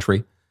around the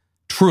country.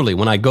 Truly,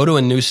 when I go to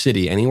a new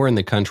city, anywhere in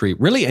the country,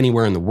 really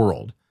anywhere in the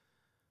world,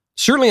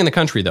 certainly in the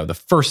country, though, the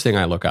first thing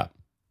I look up,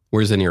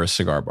 where's the nearest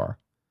cigar bar?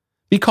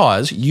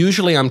 Because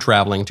usually I'm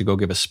traveling to go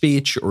give a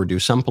speech or do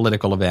some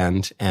political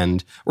event,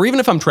 or even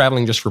if I'm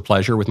traveling just for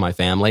pleasure with my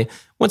family,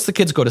 once the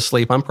kids go to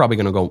sleep, I'm probably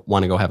going to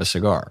want to go have a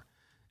cigar.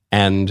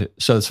 And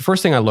so it's the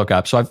first thing I look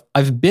up. So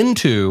I've been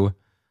to, I'm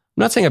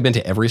not saying I've been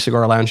to every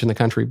cigar lounge in the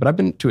country, but I've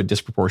been to a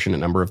disproportionate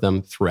number of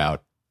them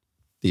throughout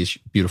these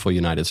beautiful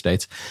United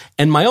States.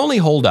 And my only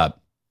holdup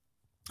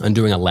on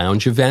doing a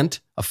lounge event,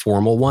 a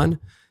formal one,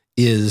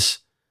 is,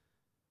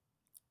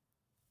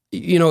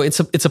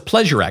 it's a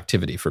pleasure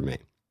activity for me.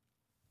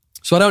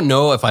 So I don't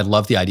know if I'd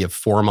love the idea of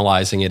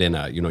formalizing it in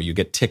you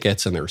get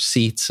tickets and there are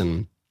seats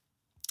and,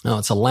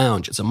 it's a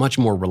lounge. It's a much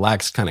more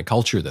relaxed kind of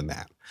culture than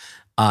that.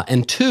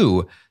 And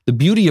two, The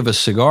beauty of a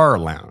cigar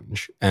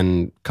lounge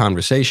and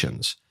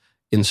conversations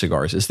in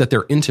cigars is that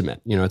they're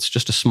intimate. It's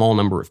just a small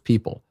number of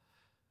people.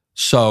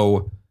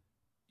 So,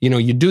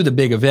 you do the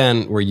big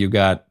event where you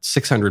got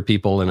 600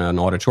 people in an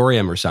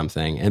auditorium or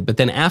something, but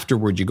then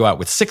afterward you go out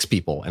with 6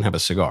 people and have a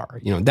cigar.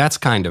 That's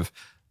kind of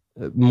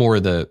more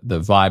the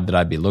vibe that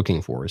I'd be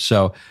looking for.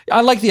 So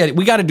I like the idea.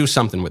 We got to do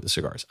something with the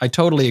cigars. I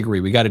totally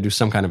agree. We got to do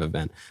some kind of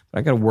event, but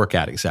I got to work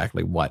out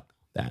exactly what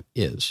that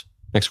is.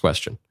 Next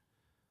question.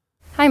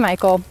 Hi,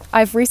 Michael.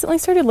 I've recently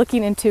started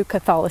looking into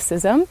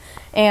Catholicism,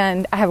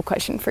 and I have a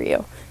question for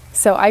you.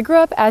 So I grew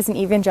up as an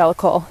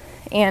evangelical,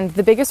 and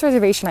the biggest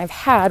reservation I've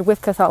had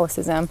with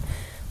Catholicism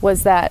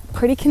was that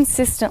pretty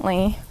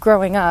consistently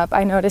growing up,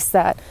 I noticed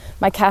that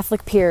my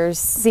Catholic peers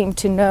seemed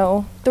to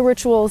know the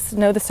rituals,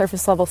 know the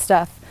surface level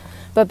stuff.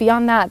 But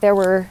beyond that, there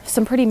were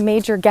some pretty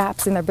major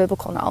gaps in their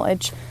biblical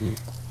knowledge.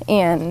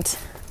 And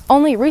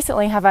only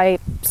recently have I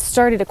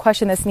started to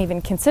question this and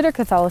even consider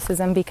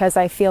Catholicism, because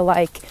I feel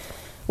like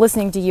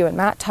listening to you and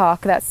Matt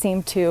talk, that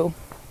seemed to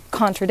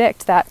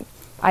contradict that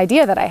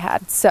idea that I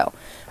had. So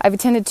I've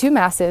attended 2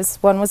 masses.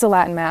 One was a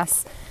Latin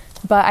mass,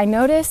 but I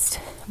noticed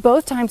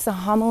both times the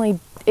homily,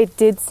 it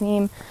did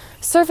seem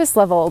surface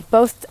level.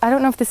 I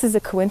don't know if this is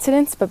a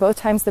coincidence, but both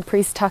times the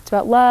priest talked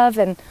about love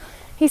and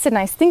he said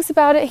nice things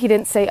about it. He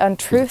didn't say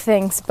untrue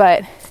things,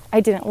 but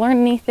I didn't learn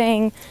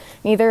anything.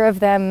 Neither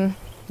of them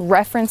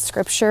referenced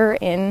scripture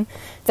in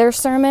their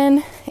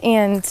sermon.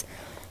 And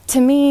to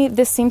me,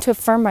 this seemed to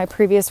affirm my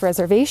previous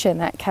reservation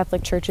that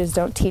Catholic churches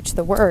don't teach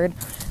the word,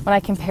 when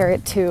I compare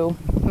it to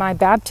my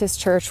Baptist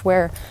church,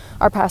 where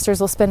our pastors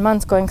will spend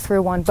months going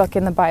through one book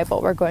in the Bible.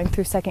 We're going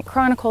through 2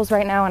 Chronicles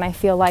right now, and I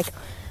feel like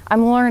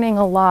I'm learning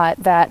a lot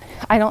that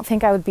I don't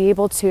think I would be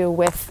able to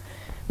with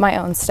my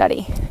own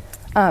study.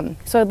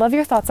 So I'd love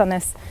your thoughts on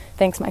this.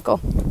 Thanks,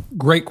 Michael.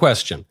 Great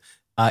question.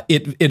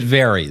 It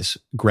varies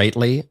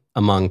greatly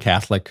among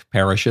Catholic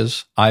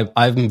parishes.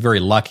 I'm very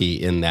lucky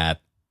in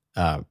that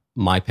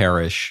my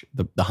parish,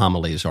 the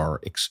homilies are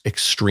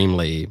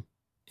extremely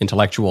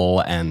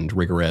intellectual and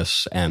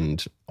rigorous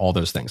and all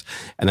those things.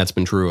 And that's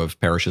been true of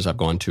parishes I've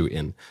gone to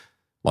in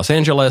Los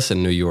Angeles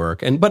and New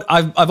York. But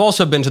I've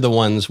also been to the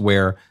ones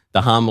where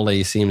the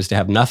homily seems to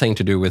have nothing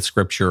to do with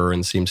scripture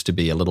and seems to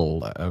be a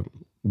little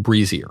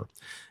breezier.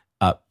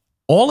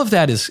 All of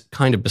that is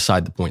kind of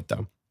beside the point,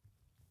 though,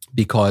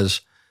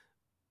 because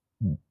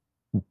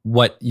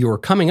what you're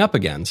coming up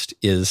against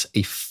is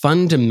a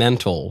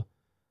fundamental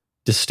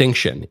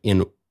distinction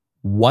in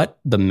what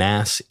the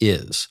Mass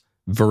is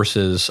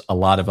versus a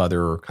lot of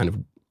other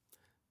kind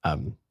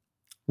of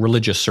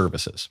religious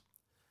services.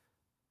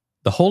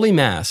 The Holy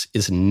Mass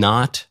is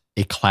not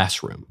a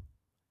classroom.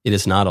 It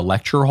is not a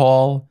lecture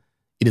hall.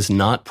 It is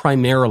not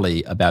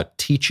primarily about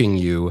teaching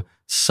you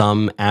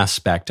some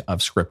aspect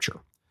of Scripture.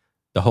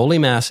 The Holy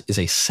Mass is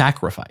a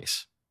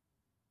sacrifice.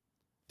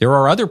 There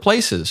are other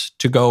places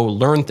to go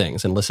learn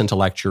things and listen to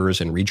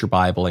lectures and read your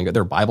Bible, and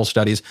there are Bible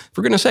studies.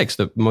 For goodness sakes,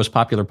 the most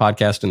popular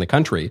podcast in the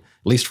country, at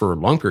least for a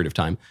long period of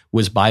time,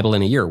 was Bible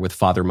in a Year with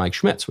Father Mike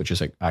Schmitz, which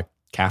is a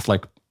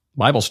Catholic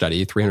Bible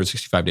study,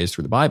 365 days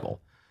through the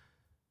Bible.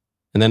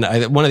 And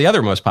then one of the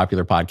other most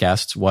popular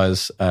podcasts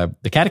was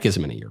the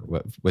Catechism in a Year,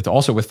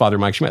 with Father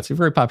Mike Schmitz, a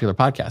very popular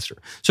podcaster.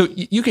 So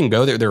you can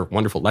go there. There are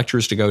wonderful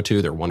lectures to go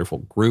to. There are wonderful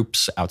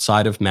groups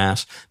outside of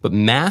Mass. But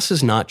Mass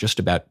is not just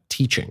about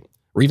teaching,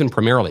 or even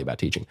primarily about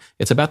teaching.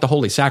 It's about the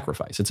holy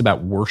sacrifice. It's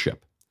about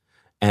worship.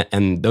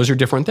 And those are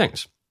different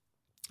things.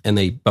 And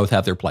they both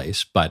have their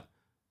place, but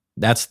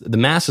the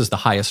Mass is the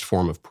highest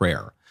form of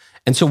prayer.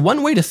 And so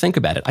one way to think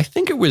about it, I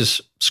think it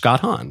was Scott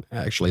Hahn,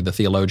 actually, the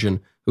theologian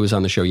who was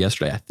on the show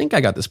yesterday. I think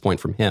I got this point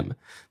from him,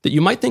 that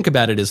you might think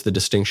about it as the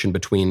distinction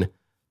between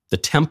the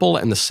temple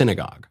and the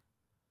synagogue.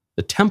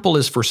 The temple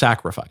is for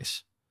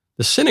sacrifice.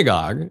 The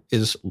synagogue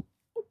is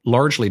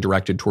largely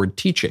directed toward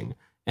teaching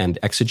and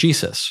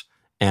exegesis.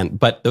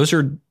 But those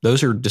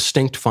are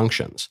distinct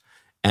functions.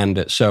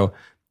 And so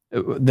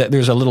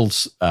there's a little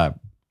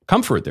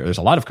comfort there. There's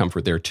a lot of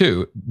comfort there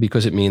too,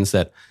 because it means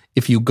that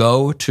if you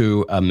go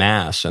to a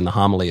Mass and the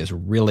homily is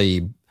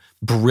really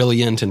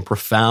brilliant and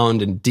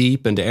profound and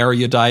deep and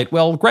erudite,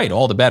 well, great,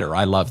 all the better.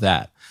 I love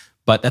that.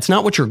 But that's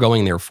not what you're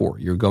going there for.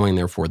 You're going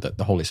there for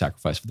the holy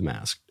sacrifice of the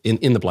Mass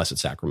in the Blessed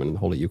Sacrament and the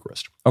Holy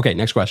Eucharist. Okay,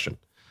 next question.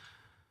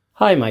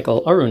 Hi,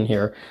 Michael. Arun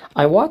here.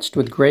 I watched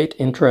with great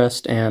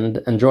interest and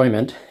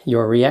enjoyment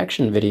your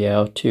reaction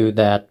video to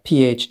that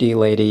PhD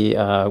lady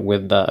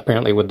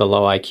apparently with the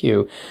low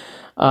IQ.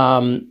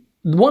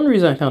 One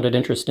reason I found it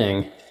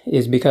interesting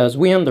is because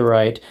we on the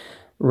right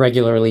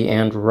regularly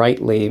and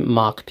rightly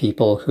mock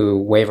people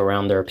who wave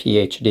around their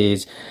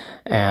PhDs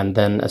and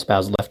then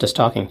espouse leftist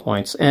talking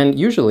points. And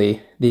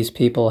usually these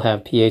people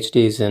have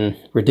PhDs in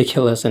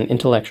ridiculous and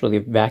intellectually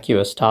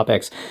vacuous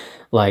topics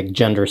like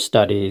gender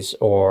studies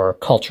or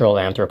cultural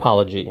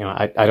anthropology.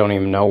 I don't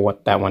even know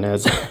what that one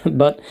is.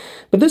 but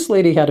this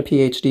lady had a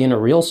PhD in a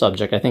real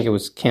subject. I think it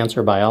was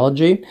cancer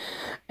biology.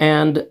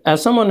 And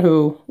as someone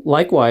who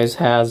likewise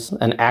has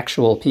an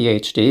actual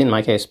PhD, in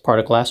my case,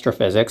 particle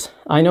astrophysics,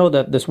 I know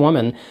that this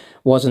woman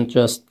wasn't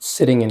just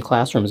sitting in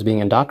classrooms being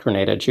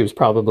indoctrinated. She was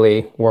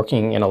probably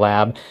working in a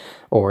lab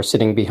or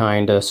sitting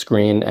behind a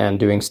screen and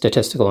doing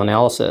statistical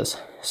analysis.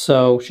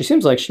 So she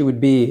seems like she would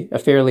be a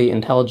fairly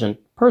intelligent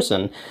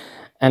person.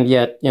 And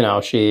yet,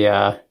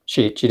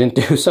 she didn't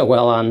do so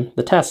well on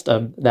the test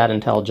of that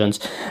intelligence.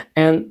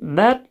 And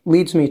that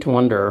leads me to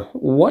wonder,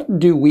 what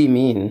do we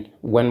mean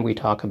when we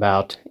talk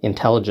about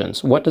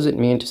intelligence? What does it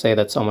mean to say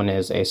that someone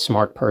is a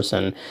smart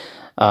person?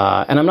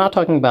 And I'm not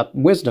talking about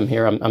wisdom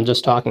here. I'm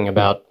just talking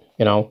about,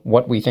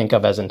 what we think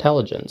of as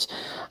intelligence.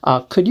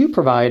 Could you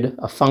provide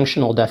a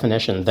functional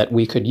definition that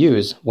we could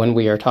use when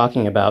we are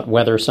talking about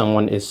whether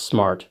someone is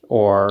smart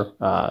or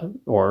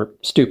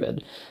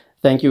stupid?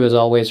 Thank you, as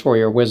always, for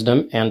your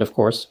wisdom and, of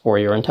course, for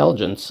your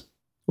intelligence.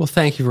 Well,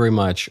 thank you very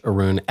much,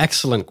 Arun.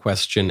 Excellent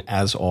question,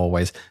 as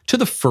always. To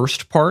the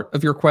first part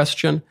of your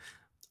question,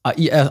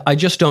 I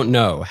just don't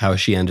know how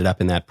she ended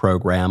up in that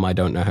program. I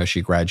don't know how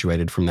she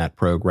graduated from that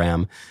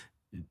program.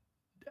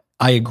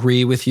 I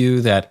agree with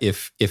you that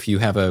if you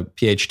have a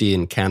PhD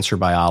in cancer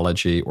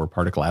biology or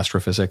particle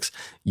astrophysics,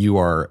 you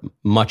are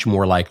much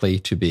more likely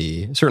to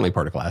be, certainly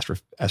particle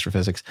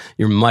astrophysics,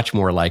 you're much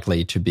more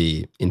likely to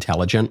be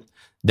intelligent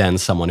than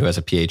someone who has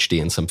a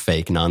PhD in some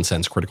fake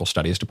nonsense critical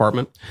studies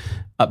department.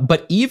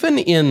 But even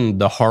in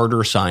the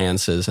harder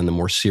sciences and the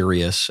more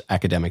serious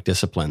academic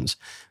disciplines,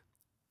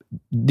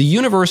 the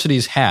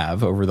universities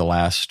have, over the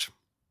last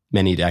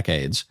many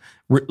decades,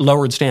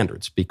 lowered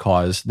standards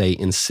because they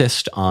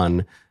insist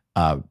on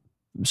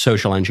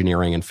social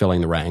engineering and filling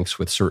the ranks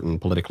with certain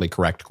politically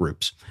correct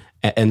groups.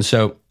 And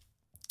so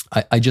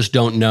I just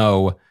don't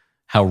know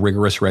how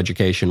rigorous her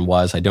education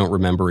was. I don't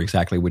remember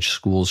exactly which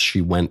schools she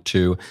went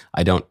to.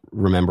 I don't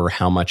remember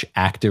how much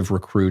active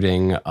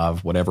recruiting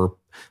of whatever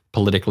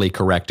politically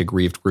correct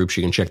aggrieved group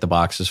she can check the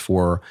boxes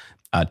for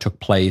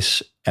took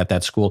place at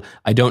that school.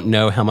 I don't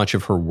know how much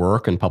of her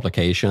work and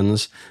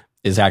publications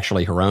is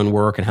actually her own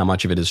work and how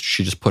much of it is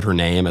she just put her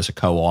name as a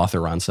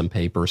co-author on some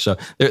paper. So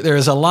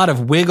there's a lot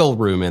of wiggle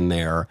room in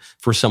there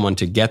for someone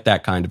to get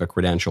that kind of a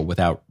credential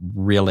without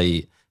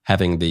really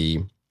having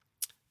the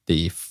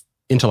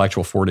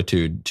intellectual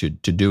fortitude to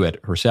do it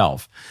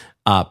herself.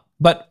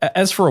 But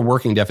as for a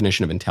working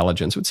definition of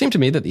intelligence, it would seem to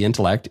me that the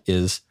intellect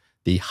is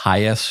the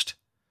highest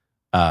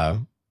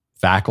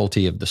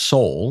faculty of the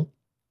soul,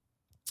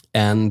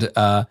 and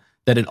that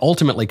it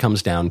ultimately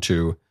comes down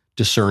to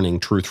discerning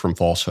truth from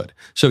falsehood.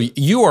 So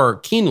you are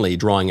keenly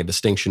drawing a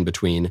distinction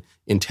between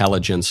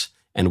intelligence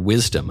and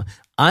wisdom.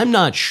 I'm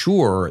not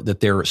sure that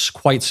they're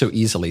quite so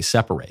easily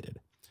separated.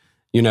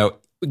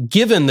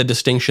 Given the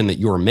distinction that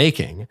you're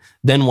making,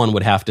 then one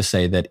would have to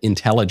say that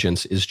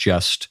intelligence is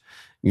just,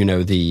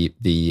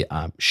 the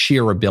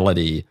sheer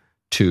ability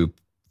to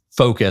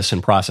focus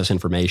and process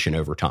information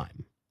over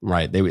time,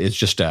 right? It's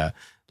just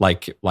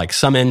like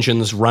some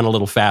engines run a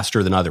little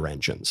faster than other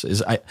engines,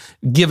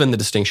 given the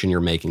distinction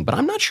you're making. But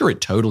I'm not sure it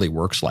totally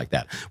works like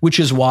that, which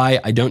is why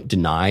I don't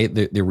deny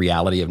the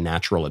reality of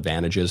natural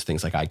advantages,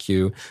 things like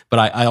IQ, but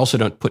I also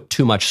don't put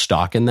too much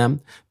stock in them,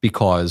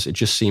 because it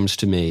just seems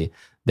to me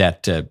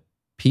that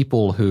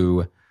people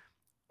who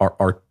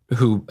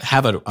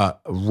have a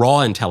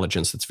raw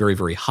intelligence that's very,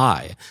 very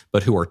high,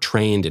 but who are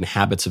trained in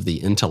habits of the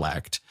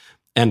intellect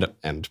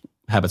and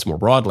habits more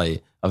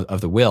broadly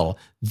of the will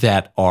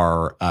that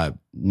are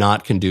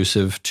not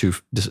conducive to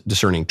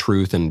discerning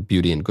truth and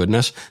beauty and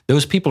goodness,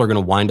 those people are going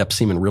to wind up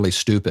seeming really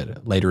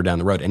stupid later down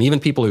the road. And even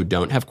people who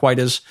don't have quite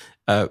as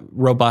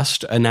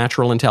robust a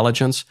natural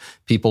intelligence,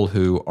 people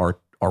who are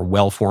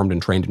well-formed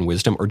and trained in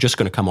wisdom, are just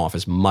going to come off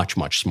as much,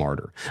 much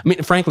smarter. I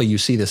mean, frankly, you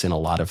see this in a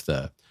lot of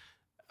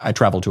I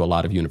travel to a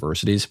lot of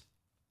universities.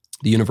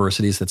 The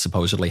universities that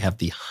supposedly have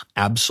the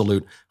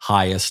absolute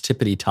highest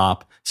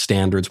tippity-top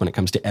standards when it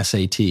comes to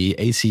SAT,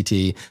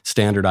 ACT,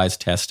 standardized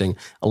testing,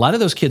 a lot of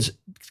those kids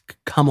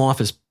come off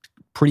as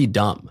pretty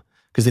dumb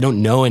because they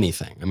don't know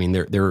anything. I mean,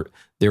 they're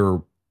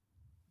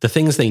the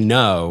things they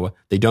know,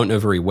 they don't know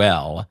very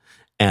well.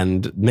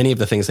 And many of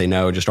the things they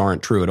know just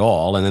aren't true at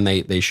all. And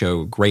then they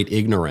show great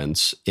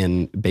ignorance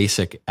in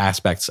basic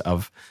aspects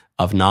of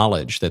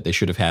knowledge that they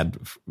should have had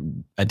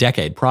a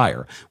decade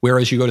prior.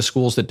 Whereas you go to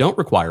schools that don't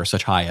require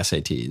such high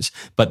SATs,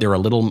 but they're a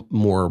little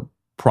more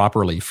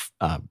properly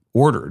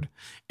ordered,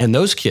 and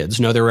those kids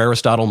know their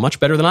Aristotle much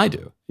better than I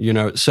do.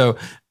 So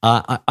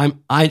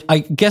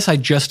I guess I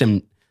just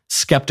am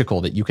skeptical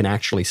that you can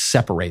actually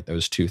separate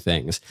those two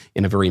things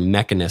in a very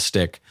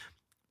mechanistic,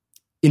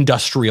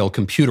 industrial,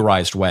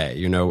 computerized way.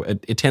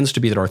 It tends to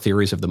be that our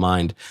theories of the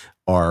mind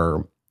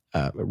are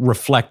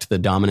reflect the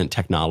dominant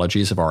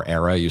technologies of our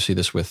era. You see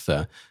this with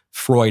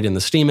Freud and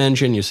the steam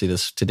engine. You see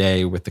this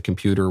today with the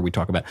computer. We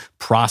talk about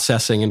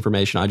processing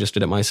information. I just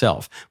did it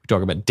myself. We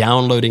talk about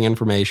downloading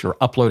information or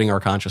uploading our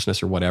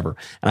consciousness or whatever.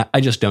 And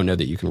I just don't know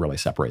that you can really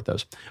separate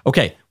those.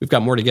 Okay, we've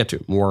got more to get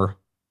to, more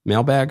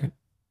Mailbag,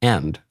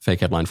 and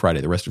Fake Headline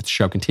Friday. The rest of the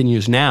show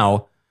continues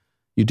now.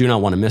 You do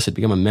not want to miss it.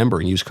 Become a member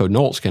and use code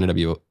Knowles,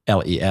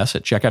 K-N-W-L-E-S,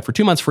 at checkout for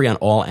 2 months free on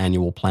all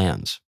annual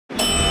plans.